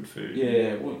eat some good food.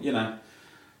 Yeah, well,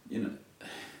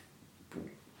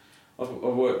 I've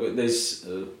worked with, there's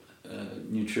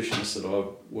nutritionists that I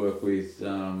work with,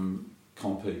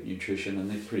 Compete Nutrition, and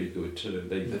they're pretty good too.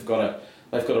 They've got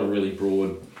a really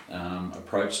broad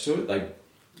approach to it.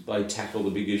 They tackle the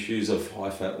big issues of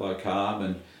high fat, low carb,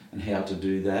 and how to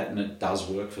do that, and it does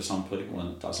work for some people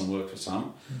and it doesn't work for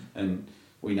some, and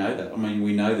we know that. I mean,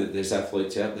 we know that there's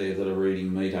athletes out there that are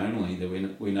eating meat only. That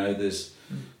we know there's,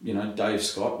 Dave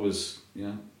Scott was,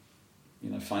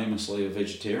 famously a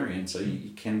vegetarian, so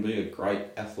you can be a great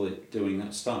athlete doing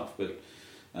that stuff. But,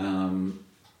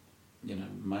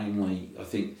 mainly, I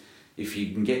think if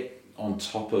you can get on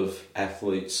top of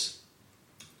athletes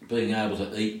being able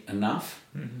to eat enough,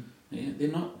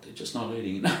 they're just not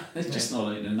eating enough. They're just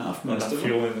not eating enough. Not enough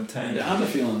fuel in the tank. They're under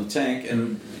fuel in the tank,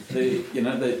 and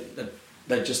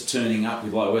they're just turning up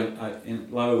with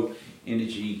low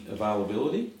energy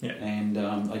availability, and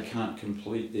they can't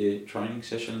complete their training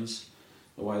sessions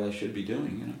the way they should be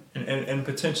doing. And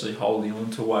potentially holding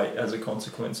on to weight as a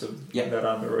consequence of that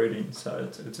under eating. So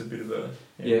it's a bit of a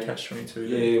catch-22.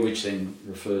 Yeah, which then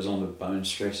refers on to bone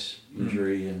stress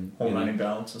injury and hormone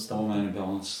imbalance and stuff. Hormone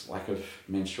imbalance, lack of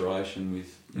menstruation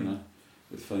with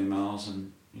with females,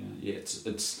 and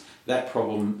it's that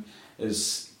problem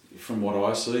is, from what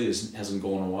I see, hasn't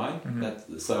gone away.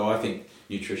 So I think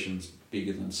nutrition's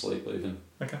bigger than sleep even.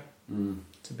 Okay.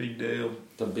 It's a big deal.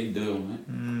 It's a big deal, mate.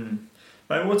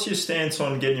 Mate, what's your stance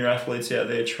on getting your athletes out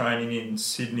there training in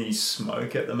Sydney's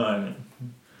smoke at the moment?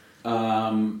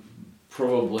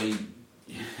 Probably,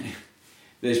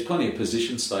 there's plenty of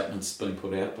position statements being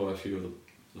put out by a few of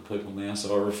the people now,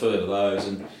 so I refer to those,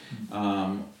 and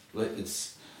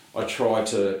I try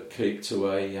to keep to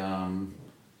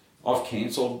I've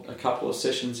cancelled a couple of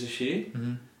sessions this year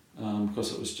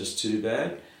because it was just too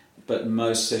bad, but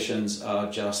most sessions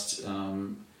are just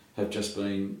have just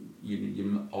been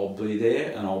I'll be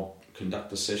there and I'll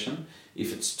conduct a session.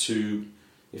 If there's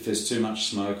too much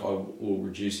smoke, I will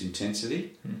reduce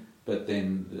intensity, but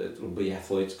then it'll be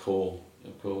athlete's call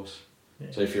of course. Yeah.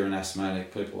 So if you're an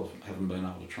asthmatic, people haven't been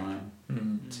able to train.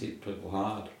 Mm. It's hit people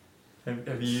hard.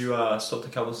 Have you stopped a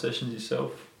couple of sessions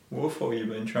yourself, Wolf, or have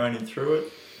you been training through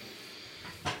it?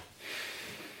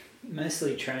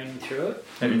 Mostly training through it.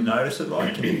 Have you noticed it?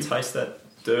 Like, can you taste that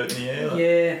dirt in the air?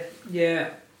 Like, Yeah,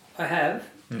 I have.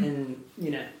 Mm. And,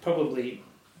 you know, probably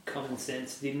common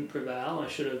sense didn't prevail. I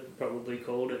should have probably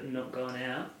called it and not gone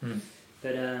out. Mm.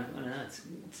 But, I don't know,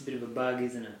 it's a bit of a bug,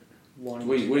 isn't it? Wanting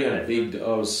We to had a do big. I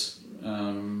was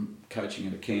coaching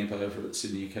at a camp over at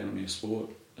Sydney Academy of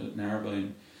Sport at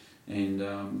Narrabeen,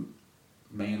 and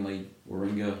Manly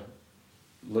Warringah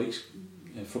Leagues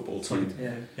football team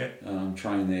Yeah.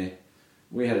 trained there.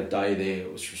 We had a day there.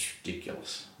 It was just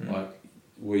ridiculous. Mm. Like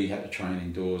we had to train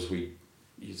indoors.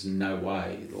 There's no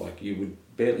way. Like you'd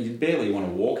barely want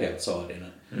to walk outside in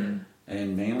it. Mm.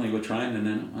 And Manly were training in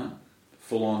it,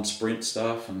 full on sprint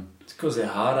stuff and. It's because they're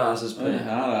hard asses, Oh, yeah,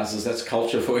 hard asses. That's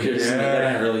culture for you. Isn't it? Yeah.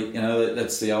 They don't really, you know,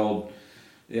 that's the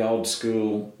old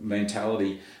school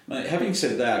mentality. Having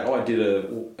said that, I did a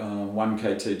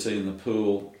 1K TT in the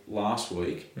pool last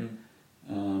week,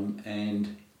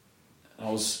 and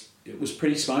it was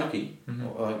pretty smoky.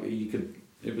 Mm-hmm.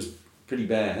 It was pretty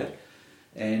bad,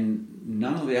 and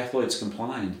none of the athletes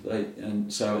complained.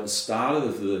 And so at the start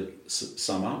of the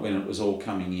summer, when it was all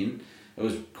coming in, it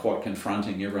was quite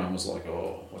confronting. Everyone was like,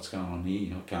 "Oh, what's going on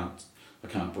here? I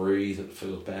can't breathe. It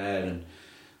feels bad."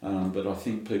 And but I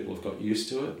think people have got used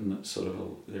to it, and it's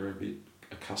they're a bit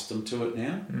accustomed to it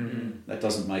now. Mm-hmm. That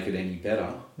doesn't make it any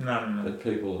better. No. But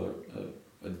people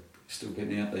are still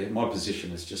getting out there. My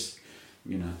position is just,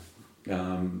 you know,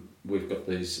 we've got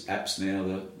these apps now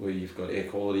where you've got air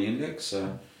quality index,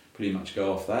 so pretty much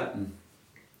go off that and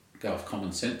go off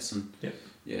common sense. And Yep.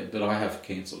 yeah, but I have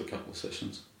cancelled a couple of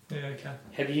sessions. Yeah, okay.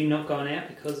 Have you not gone out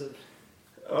because of...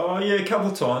 Oh, yeah, a couple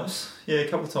of times. Yeah, a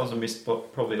couple of times I missed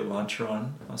probably a lunch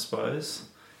run, I suppose.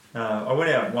 I went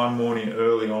out one morning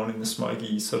early on in the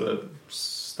smoky sort of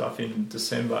stuff in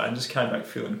December and just came back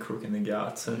feeling crook in the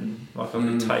guts and like I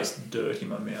could taste dirt in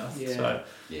my mouth. Yeah. So,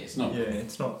 Yeah, it's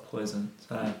not pleasant.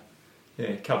 So, yeah,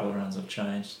 a couple of runs I've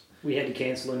changed. We had to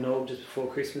cancel a Norg just before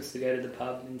Christmas to go to the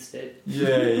pub instead. Yeah.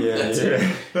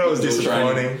 That was Indoor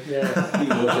disappointing. Yeah.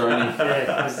 indoor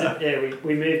training.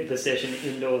 We moved the session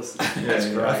indoors. That's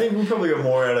great. I think we probably got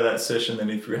more out of that session than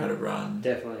if we had a run.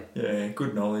 Definitely. Yeah,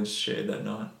 good knowledge shared that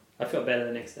night. I felt better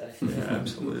the next day. Yeah,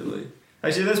 absolutely.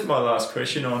 Actually, that's my last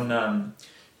question on.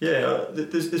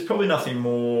 There's probably nothing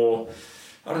more,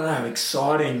 I don't know,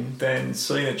 exciting than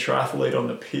seeing a triathlete on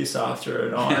the piss after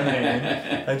an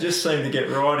Ironman. They just seem to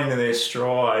get right into their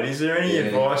stride. Is there any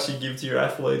advice you give to your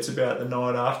athletes about the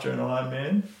night after an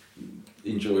Ironman?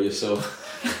 Enjoy yourself.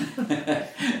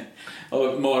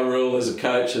 My rule as a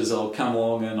coach is I'll come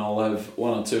along and I'll have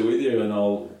one or two with you and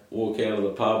I'll walk out of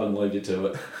the pub and leave you to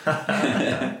it.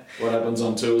 What happens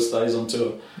on tour stays on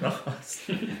tour. Nice.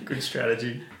 Good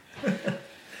strategy.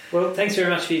 Well, thanks very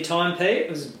much for your time, Pete. It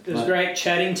was great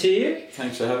chatting to you.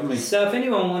 Thanks for having me. So if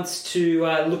anyone wants to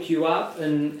look you up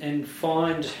and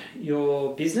find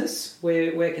your business,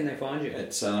 where can they find you?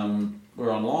 It's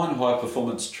we're online,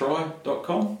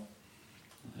 highperformancetri.com.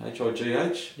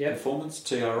 HIGH, Yep. performance,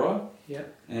 TRI.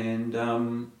 Yep. And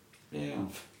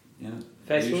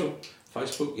Facebook? usual.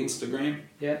 Facebook, Instagram.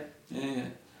 Yeah. Yeah.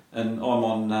 And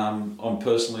I'm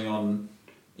personally on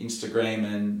Instagram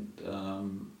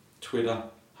and Twitter,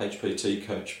 HPT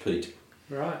Coach Pete.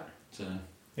 Right. So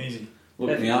Easy.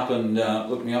 look me up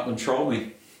and troll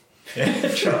me. Yeah,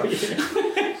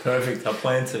 perfect. I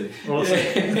plan to.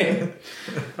 Awesome.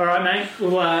 All right, mate.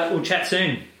 We'll chat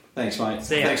soon. Thanks, mate.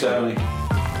 See ya. Thanks for having me.